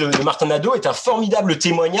 le livre de Martin Nadeau est un formidable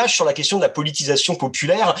témoignage sur la question de la politisation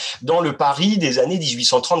populaire dans le Paris des années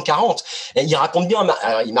 1830-40. Et il raconte bien.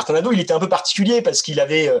 Martin Nadeau, il était un peu particulier parce qu'il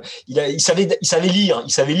savait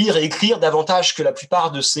lire et écrire davantage que la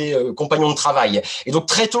plupart de ses compagnons de travail. Et donc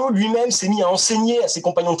très tôt, lui-même s'est mis à enseigner à ses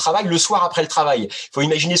compagnons de travail le soir après le travail. Il faut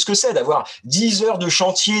imaginer ce que c'est d'avoir 10 heures de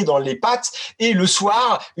chantier dans les pattes et le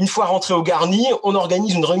soir, une fois rentré au garni, on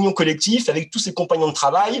organise une réunion collective avec tous ses compagnons de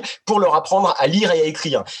travail pour leur leur apprendre à lire et à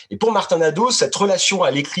écrire. Et pour Martin Nadeau, cette relation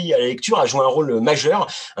à l'écrit et à la lecture a joué un rôle majeur.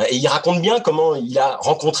 Et il raconte bien comment il a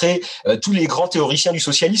rencontré tous les grands théoriciens du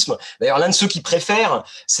socialisme. D'ailleurs, l'un de ceux qu'il préfère,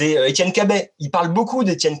 c'est Étienne Cabet. Il parle beaucoup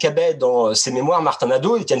d'Étienne Cabet dans ses mémoires, Martin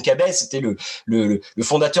Nadeau. Étienne Cabet, c'était le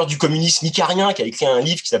fondateur du communisme icarien, qui a écrit un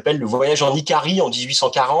livre qui s'appelle Le voyage en Icarie en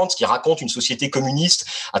 1840, qui raconte une société communiste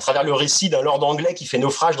à travers le récit d'un lord anglais qui fait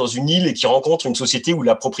naufrage dans une île et qui rencontre une société où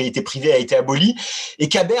la propriété privée a été abolie. Et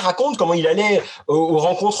Cabet raconte comment il allait aux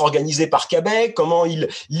rencontres organisées par Cabet, comment il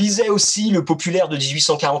lisait aussi le Populaire de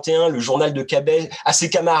 1841, le journal de Cabet, à ses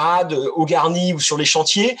camarades au garni ou sur les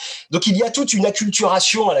chantiers. Donc il y a toute une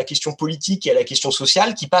acculturation à la question politique et à la question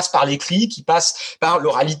sociale qui passe par l'écrit, qui passe par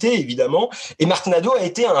l'oralité évidemment. Et Martin Nadeau a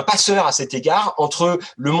été un passeur à cet égard entre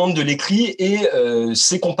le monde de l'écrit et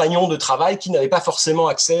ses compagnons de travail qui n'avaient pas forcément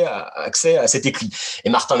accès à cet écrit. Et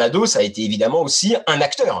Martin Nadeau, ça a été évidemment aussi un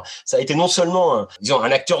acteur. Ça a été non seulement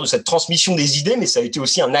un acteur de cette transmission des idées, mais ça a été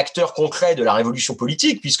aussi un acteur concret de la révolution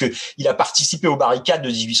politique, puisqu'il a participé aux barricades de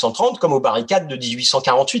 1830 comme aux barricades de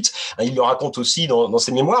 1848. Il le raconte aussi dans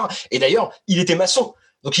ses mémoires. Et d'ailleurs, il était maçon.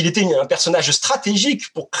 Donc, il était un personnage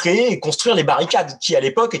stratégique pour créer et construire les barricades, qui, à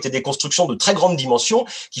l'époque, étaient des constructions de très grande dimension,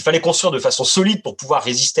 qu'il fallait construire de façon solide pour pouvoir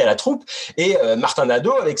résister à la troupe. Et Martin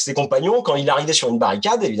Nadeau, avec ses compagnons, quand il arrivait sur une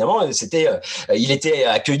barricade, évidemment, il était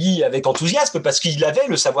accueilli avec enthousiasme parce qu'il avait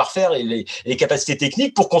le savoir-faire et les capacités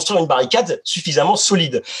techniques pour construire une barricade suffisamment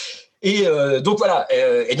solide. Et donc voilà.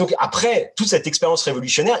 Et donc après toute cette expérience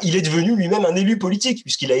révolutionnaire, il est devenu lui-même un élu politique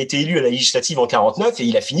puisqu'il a été élu à la législative en 49 et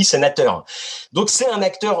il a fini sénateur. Donc c'est un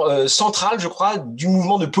acteur central, je crois, du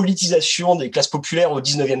mouvement de politisation des classes populaires au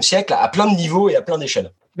 19e siècle à plein de niveaux et à plein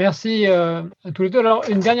d'échelles. Merci à tous les deux. Alors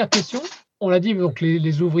une dernière question. On l'a dit, donc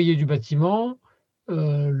les ouvriers du bâtiment,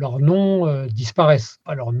 leurs noms disparaissent.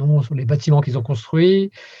 Leurs noms sur les bâtiments qu'ils ont construits.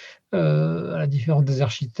 À la différence des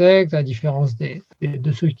architectes, à la différence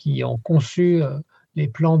de ceux qui ont conçu les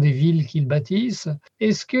plans des villes qu'ils bâtissent.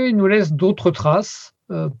 Est-ce qu'ils nous laissent d'autres traces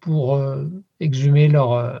pour exhumer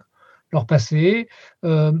leur passé?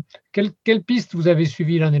 Quelles pistes vous avez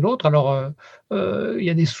suivies l'un et l'autre? Alors, il y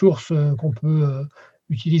a des sources qu'on peut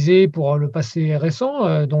utiliser pour le passé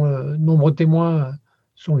récent, dont de nombreux témoins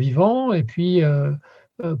sont vivants, et puis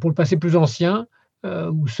pour le passé plus ancien,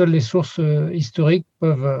 où seules les sources historiques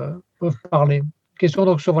peuvent parler. Question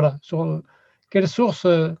donc sur quelles sources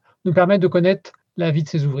nous permettent de connaître la vie de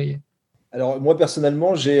ces ouvriers. Alors moi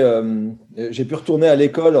personnellement, j'ai pu retourner à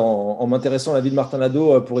l'école en m'intéressant à la vie de Martin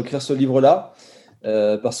Nadeau pour écrire ce livre-là,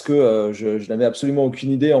 parce que je n'avais absolument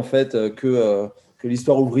aucune idée en fait que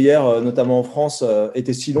l'histoire ouvrière, notamment en France,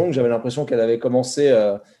 était si longue. J'avais l'impression qu'elle avait commencé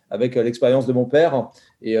avec l'expérience de mon père.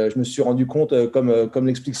 Et je me suis rendu compte, comme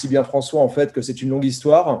l'explique si bien François, en fait, que c'est une longue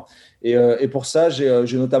histoire. Et pour ça,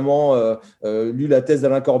 j'ai notamment lu la thèse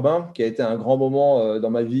d'Alain Corbin, qui a été un grand moment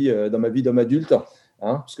dans ma vie d'homme adulte,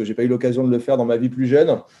 parce que je n'ai pas eu l'occasion de le faire dans ma vie plus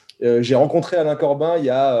jeune. J'ai rencontré Alain Corbin il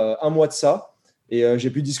y a un mois de ça. Et j'ai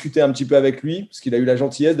pu discuter un petit peu avec lui, parce qu'il a eu la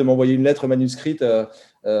gentillesse de m'envoyer une lettre manuscrite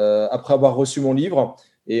après avoir reçu mon livre.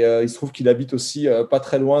 Et il se trouve qu'il habite aussi pas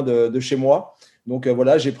très loin de chez moi. Donc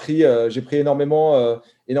voilà, j'ai pris énormément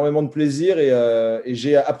de plaisir et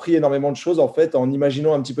j'ai appris énormément de choses en fait en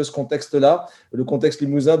imaginant un petit peu ce contexte-là, le contexte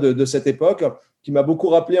limousin de cette époque, qui m'a beaucoup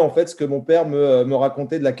rappelé en fait ce que mon père me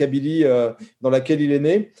racontait de la Kabylie dans laquelle il est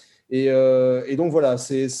né. Et donc voilà,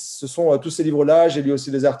 ce sont tous ces livres-là. J'ai lu aussi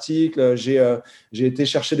des articles, j'ai été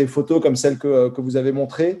chercher des photos comme celles que vous avez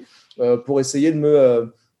montrées pour essayer de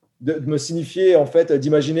me signifier, en fait,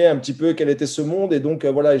 d'imaginer un petit peu quel était ce monde. Et donc,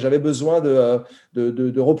 voilà, j'avais besoin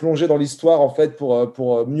de replonger dans l'histoire, en fait,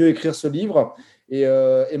 pour mieux écrire ce livre. Et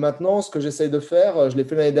maintenant, ce que j'essaye de faire, je l'ai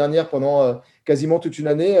fait l'année dernière pendant quasiment toute une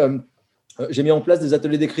année, j'ai mis en place des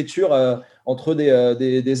ateliers d'écriture entre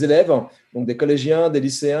des élèves, donc des collégiens, des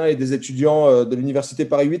lycéens et des étudiants de l'Université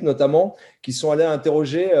Paris 8 notamment, qui sont allés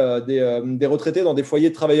interroger des retraités dans des foyers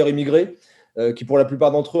de travailleurs immigrés, qui pour la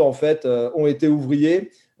plupart d'entre eux, en fait, ont été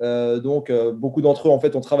ouvriers. Donc, beaucoup d'entre eux, en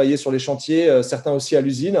fait, ont travaillé sur les chantiers, certains aussi à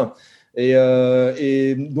l'usine.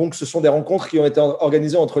 Et donc, ce sont des rencontres qui ont été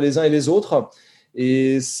organisées entre les uns et les autres.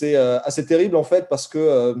 Et c'est assez terrible, en fait, parce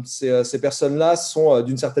que ces personnes-là sont,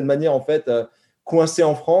 d'une certaine manière, en fait, coincées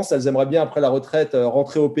en France. Elles aimeraient bien, après la retraite,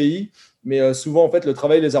 rentrer au pays. Mais souvent, en fait, le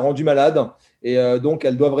travail les a rendues malades. Et donc,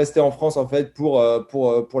 elles doivent rester en France, en fait, pour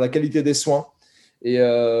la qualité des soins.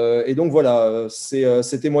 Et donc voilà,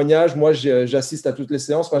 ces témoignages, moi j'assiste à toutes les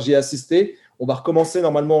séances, enfin j'y ai assisté. On va recommencer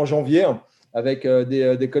normalement en janvier avec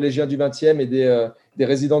des collégiens du 20e et des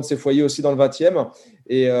résidents de ces foyers aussi dans le 20e.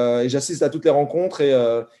 Et j'assiste à toutes les rencontres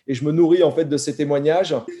et je me nourris en fait de ces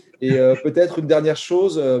témoignages. Et peut-être une dernière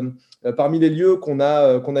chose, parmi les lieux qu'on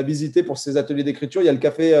a visités pour ces ateliers d'écriture, il y a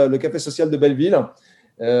le café social de Belleville.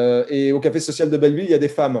 Et au café social de Belleville, il y a des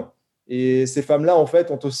femmes. Et ces femmes-là, en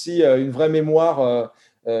fait, ont aussi une vraie mémoire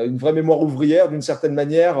ouvrière d'une certaine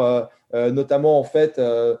manière, notamment en fait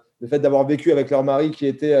le fait d'avoir vécu avec leur mari qui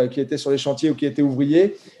était sur les chantiers ou qui était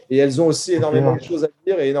ouvrier. Et elles ont aussi énormément de choses à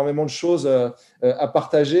dire et énormément de choses à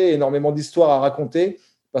partager, énormément d'histoires à raconter,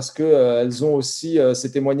 parce qu'elles ont aussi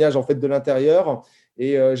ces témoignages en fait de l'intérieur.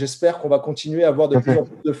 Et j'espère qu'on va continuer à avoir de plus en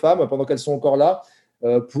plus de femmes pendant qu'elles sont encore là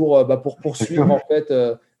pour poursuivre en fait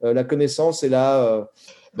la connaissance et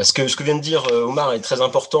ce que vient de dire Omar est très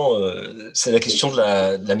important. C'est la question de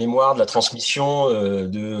la mémoire, de la transmission,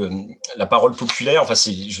 de la parole populaire. Enfin,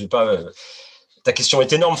 je vais pas. Ta question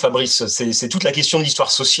est énorme, Fabrice. C'est toute la question de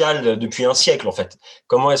l'histoire sociale depuis un siècle, en fait.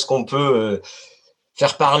 Comment est-ce qu'on peut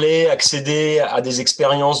faire parler, accéder à des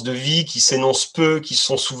expériences de vie qui s'énoncent peu, qui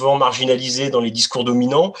sont souvent marginalisées dans les discours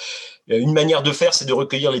dominants? Une manière de faire, c'est de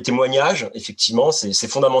recueillir les témoignages. Effectivement, c'est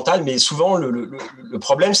fondamental. Mais souvent, le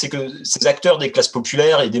problème, c'est que ces acteurs des classes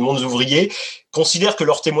populaires et des mondes ouvriers considèrent que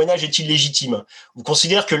leur témoignage est illégitime, ou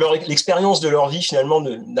considèrent que l'expérience de leur vie, finalement,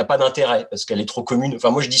 n'a pas d'intérêt, parce qu'elle est trop commune. Enfin,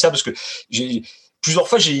 moi, je dis ça parce que plusieurs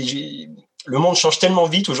fois, le monde change tellement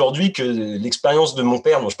vite aujourd'hui que l'expérience de mon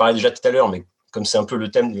père, dont je parlais déjà tout à l'heure, mais comme c'est un peu le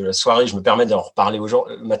thème de la soirée, je me permets d'en reparler aux gens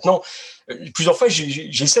maintenant. Plusieurs fois,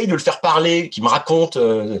 j'essaye de le faire parler, qu'il me raconte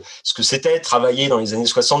ce que c'était travailler dans les années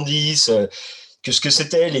 70, ce que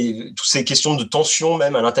c'était toutes ces questions de tension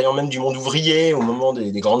même à l'intérieur même du monde ouvrier au moment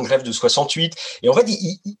des grandes grèves de 68. Et en fait,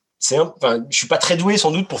 je suis pas très doué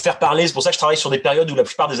sans doute pour faire parler. C'est pour ça que je travaille sur des périodes où la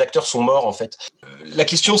plupart des acteurs sont morts en fait. La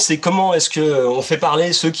question, c'est comment est-ce que on fait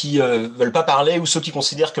parler ceux qui veulent pas parler ou ceux qui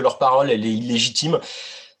considèrent que leur parole elle est illégitime.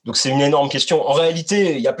 Donc c'est une énorme question. En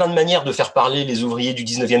réalité, il y a plein de manières de faire parler les ouvriers du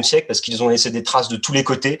 19e siècle parce qu'ils ont laissé des traces de tous les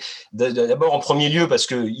côtés. D'abord, en premier lieu, parce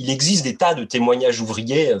qu'il existe des tas de témoignages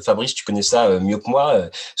ouvriers. Fabrice, tu connais ça mieux que moi,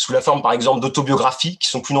 sous la forme, par exemple, d'autobiographies qui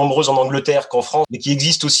sont plus nombreuses en Angleterre qu'en France, mais qui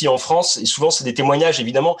existent aussi en France. Et souvent, c'est des témoignages,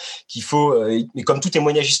 évidemment, qu'il faut, mais comme tout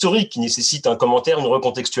témoignage historique, qui nécessite un commentaire, une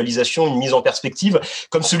recontextualisation, une mise en perspective,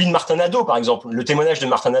 comme celui de Martin Nadeau, par exemple. Le témoignage de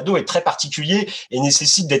Martin Nadeau est très particulier et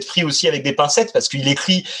nécessite d'être pris aussi avec des pincettes parce qu'il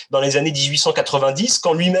écrit dans les années 1890,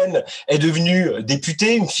 quand lui-même est devenu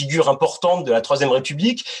député, une figure importante de la Troisième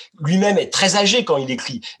République. Lui-même est très âgé quand il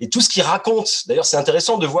écrit. Et tout ce qu'il raconte, d'ailleurs, c'est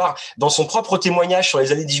intéressant de voir dans son propre témoignage sur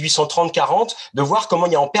les années 1830-40, de voir comment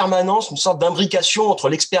il y a en permanence une sorte d'imbrication entre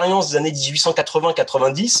l'expérience des années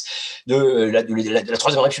 1880-90 de la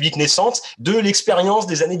Troisième République naissante, de l'expérience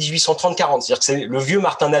des années 1830-40. C'est-à-dire que c'est le vieux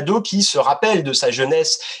Martin Nadeau qui se rappelle de sa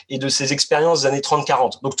jeunesse et de ses expériences des années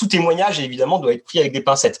 30-40. Donc tout témoignage, évidemment, doit être pris avec des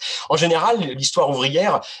pincettes. En général, l'histoire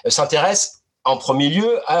ouvrière s'intéresse en premier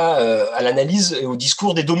lieu à l'analyse et au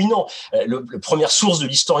discours des dominants. La première source de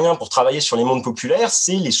l'historien pour travailler sur les mondes populaires,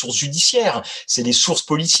 c'est les sources judiciaires, c'est les sources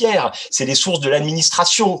policières, c'est les sources de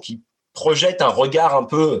l'administration qui projette un regard un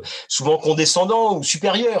peu souvent condescendant ou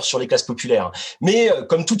supérieur sur les classes populaires. Mais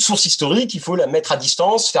comme toute source historique, il faut la mettre à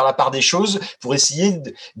distance, faire la part des choses pour essayer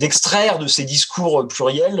d'extraire de ces discours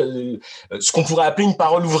pluriels ce qu'on pourrait appeler une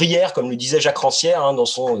parole ouvrière, comme le disait Jacques Rancière dans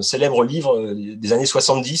son célèbre livre des années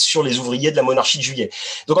 70 sur les ouvriers de la monarchie de Juillet.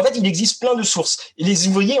 Donc en fait, il existe plein de sources. Et les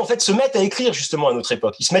ouvriers, en fait, se mettent à écrire justement à notre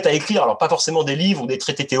époque. Ils se mettent à écrire, alors pas forcément des livres ou des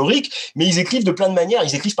traités théoriques, mais ils écrivent de plein de manières.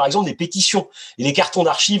 Ils écrivent par exemple des pétitions. Et les cartons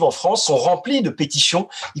d'archives en France sont remplis de pétitions,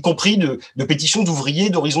 y compris de pétitions d'ouvriers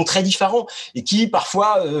d'horizons très différents et qui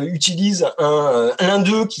parfois utilisent l'un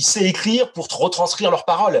d'eux qui sait écrire pour retranscrire leurs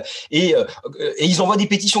paroles. Et ils envoient des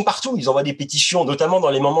pétitions partout. Ils envoient des pétitions, notamment dans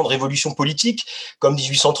les moments de révolution politique, comme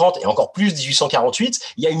 1830 et encore plus 1848.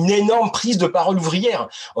 Il y a une énorme prise de parole ouvrière.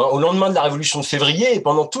 Au lendemain de la Révolution de février et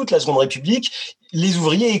pendant toute la Seconde République, les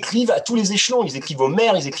ouvriers écrivent à tous les échelons. Ils écrivent aux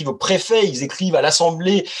maires, ils écrivent aux préfets, ils écrivent à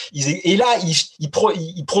l'Assemblée. Et là,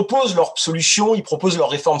 ils proposent leurs solutions, ils proposent leurs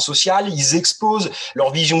réformes sociales, ils exposent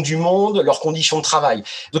leur vision du monde, leurs conditions de travail.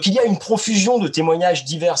 Donc, il y a une profusion de témoignages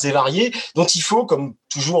divers et variés dont il faut, comme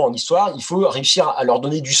toujours en histoire, il faut réussir à leur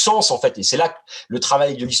donner du sens, en fait. Et c'est là que le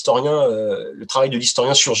travail de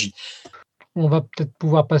l'historien surgit. On va peut-être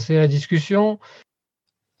pouvoir passer à la discussion.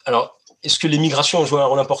 Alors, est-ce que les migrations ont joué un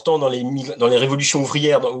rôle important dans les révolutions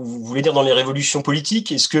ouvrières, vous voulez dire dans les révolutions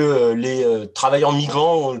politiques? Est-ce que les travailleurs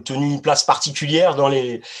migrants ont tenu une place particulière dans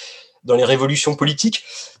les révolutions politiques?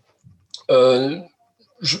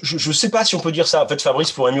 Je ne sais pas si on peut dire ça. En fait,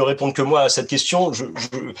 Fabrice pourrait mieux répondre que moi à cette question.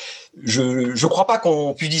 Je crois pas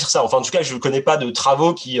qu'on puisse dire ça. Enfin, en tout cas, je ne connais pas de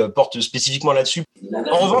travaux qui portent spécifiquement là-dessus.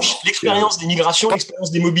 En revanche, l'expérience des migrations,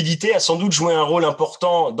 l'expérience des mobilités a sans doute joué un rôle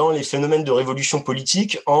important dans les phénomènes de révolution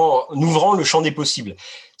politique en ouvrant le champ des possibles.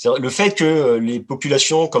 C'est-à-dire le fait que les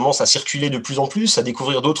populations commencent à circuler de plus en plus, à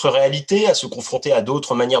découvrir d'autres réalités, à se confronter à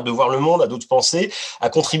d'autres manières de voir le monde, à d'autres pensées, a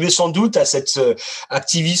contribué sans doute à cet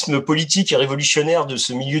activisme politique et révolutionnaire de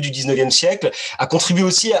ce milieu du 19e siècle, a contribué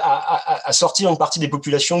aussi à sortir une partie des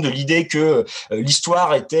populations de l'idée que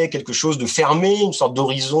l'histoire était quelque chose de fermé, une sorte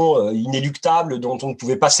d'horizon inéluctable dont on ne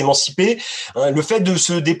pouvait pas s'émanciper. Le fait de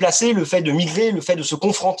se déplacer, le fait de migrer, le fait de se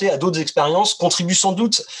confronter à d'autres expériences contribue sans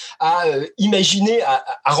doute à imaginer,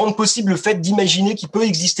 à rendre possible le fait d'imaginer qu'il peut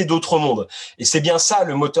exister d'autres mondes. Et c'est bien ça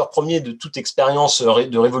le moteur premier de toute expérience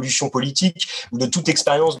de révolution politique ou de toute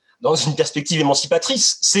expérience dans une perspective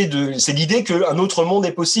émancipatrice. C'est l'idée qu'un autre monde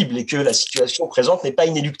est possible et que la situation présente n'est pas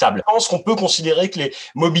inéluctable. Je pense qu'on peut considérer que les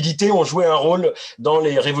mobilités ont joué un rôle dans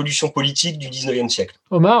les révolutions politiques du 19e siècle.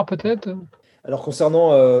 Omar, peut-être ? Alors,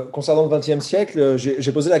 concernant le XXe siècle,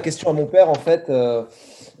 j'ai posé la question à mon père, en fait,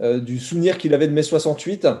 du souvenir qu'il avait de mai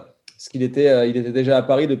 68, parce qu'il était déjà à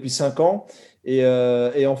Paris depuis 5 ans. Et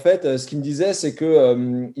en fait, ce qu'il me disait, c'est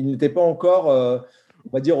qu'il n'était pas encore, on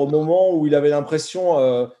va dire, au moment où il avait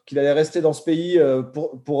l'impression qu'il allait rester dans ce pays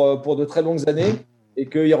pour de très longues années, et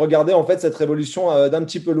qu'il regardait en fait cette révolution d'un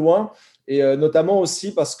petit peu loin, et notamment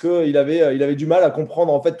aussi parce qu'il avait du mal à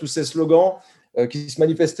comprendre en fait tous ces slogans qui se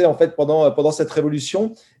manifestaient en fait pendant cette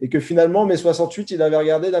révolution, et que finalement mai 68 il avait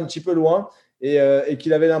regardé d'un petit peu loin, et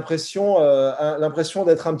qu'il avait l'impression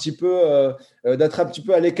d'être un petit peu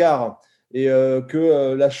à l'écart, et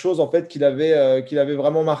que la chose en fait qu'il avait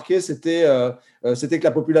vraiment marqué, c'était que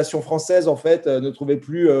la population française en fait ne trouvait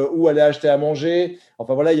plus où aller acheter à manger.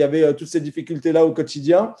 Enfin voilà, il y avait toutes ces difficultés là au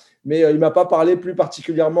quotidien, mais il m'a pas parlé plus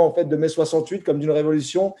particulièrement en fait de mai 68 comme d'une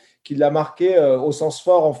révolution qui l'a marqué au sens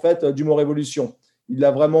fort en fait du mot révolution. Il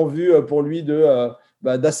l'a vraiment vu pour lui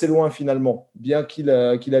d'assez loin finalement, bien qu'il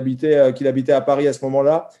habitait à Paris à ce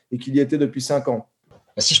moment-là et qu'il y était depuis 5 ans.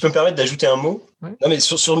 Si je peux me permettre d'ajouter un mot. Ouais. Non, mais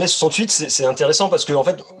sur mai 68, c'est intéressant parce que en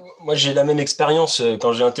fait, moi j'ai la même expérience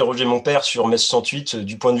quand j'ai interrogé mon père sur mai 68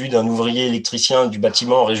 du point de vue d'un ouvrier électricien du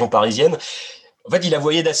bâtiment en région parisienne. En fait, il la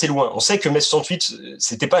voyait d'assez loin. On sait que mai 68,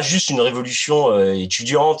 c'était pas juste une révolution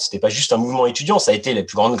étudiante, c'était pas juste un mouvement étudiant, ça a été la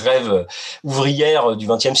plus grande grève ouvrière du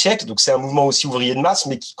XXe siècle. Donc c'est un mouvement aussi ouvrier de masse,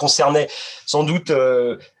 mais qui concernait sans doute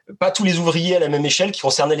pas tous les ouvriers à la même échelle, qui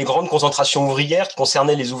concernaient les grandes concentrations ouvrières, qui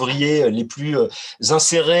concernaient les ouvriers les plus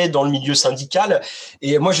insérés dans le milieu syndical.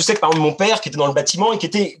 Et moi, je sais que par exemple, mon père, qui était dans le bâtiment et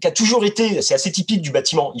qui a toujours été, c'est assez typique du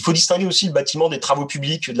bâtiment. Il faut distinguer aussi le bâtiment des travaux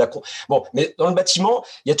publics, mais dans le bâtiment,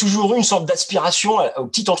 il y a toujours eu une sorte d'aspiration au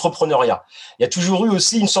petit entrepreneuriat. Il y a toujours eu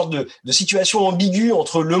aussi une sorte de situation ambiguë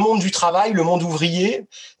entre le monde du travail, le monde ouvrier,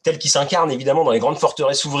 tel qu'il s'incarne évidemment dans les grandes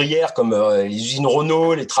forteresses ouvrières comme les usines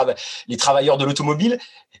Renault, les travailleurs de l'automobile.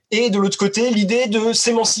 Et de l'autre côté, l'idée de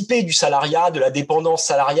s'émanciper du salariat, de la dépendance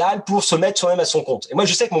salariale pour se mettre soi-même à son compte. Et moi,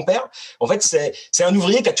 je sais que mon père, en fait, c'est un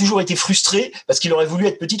ouvrier qui a toujours été frustré parce qu'il aurait voulu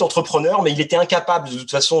être petit entrepreneur, mais il était incapable de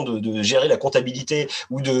toute façon de gérer la comptabilité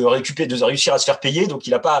ou de réussir à se faire payer. Donc,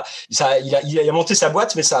 il a monté sa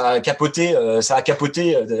boîte, mais ça a capoté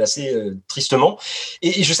assez tristement.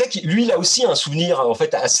 Et je sais que lui, il a aussi un souvenir en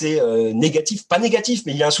fait assez négatif, pas négatif,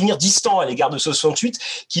 mais il a un souvenir distant à l'égard de 68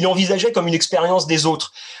 qu'il envisageait comme une expérience des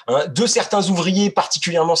autres. De certains ouvriers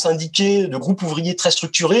particulièrement syndiqués, de groupes ouvriers très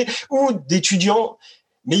structurés ou d'étudiants,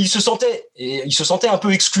 mais il se sentait un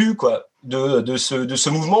peu exclu de ce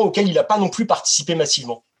mouvement auquel il n'a pas non plus participé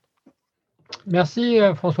massivement. Merci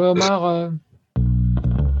François Omar.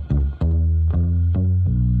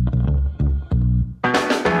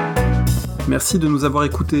 Merci de nous avoir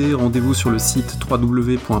écoutés. Rendez-vous sur le site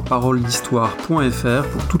www.paroledhistoire.fr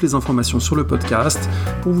pour toutes les informations sur le podcast,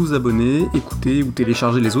 pour vous abonner, écouter ou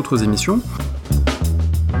télécharger les autres émissions.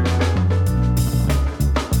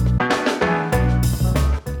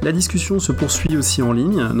 La discussion se poursuit aussi en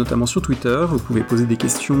ligne, notamment sur Twitter. Vous pouvez poser des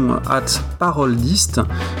questions @paroledist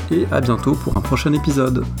et à bientôt pour un prochain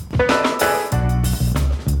épisode.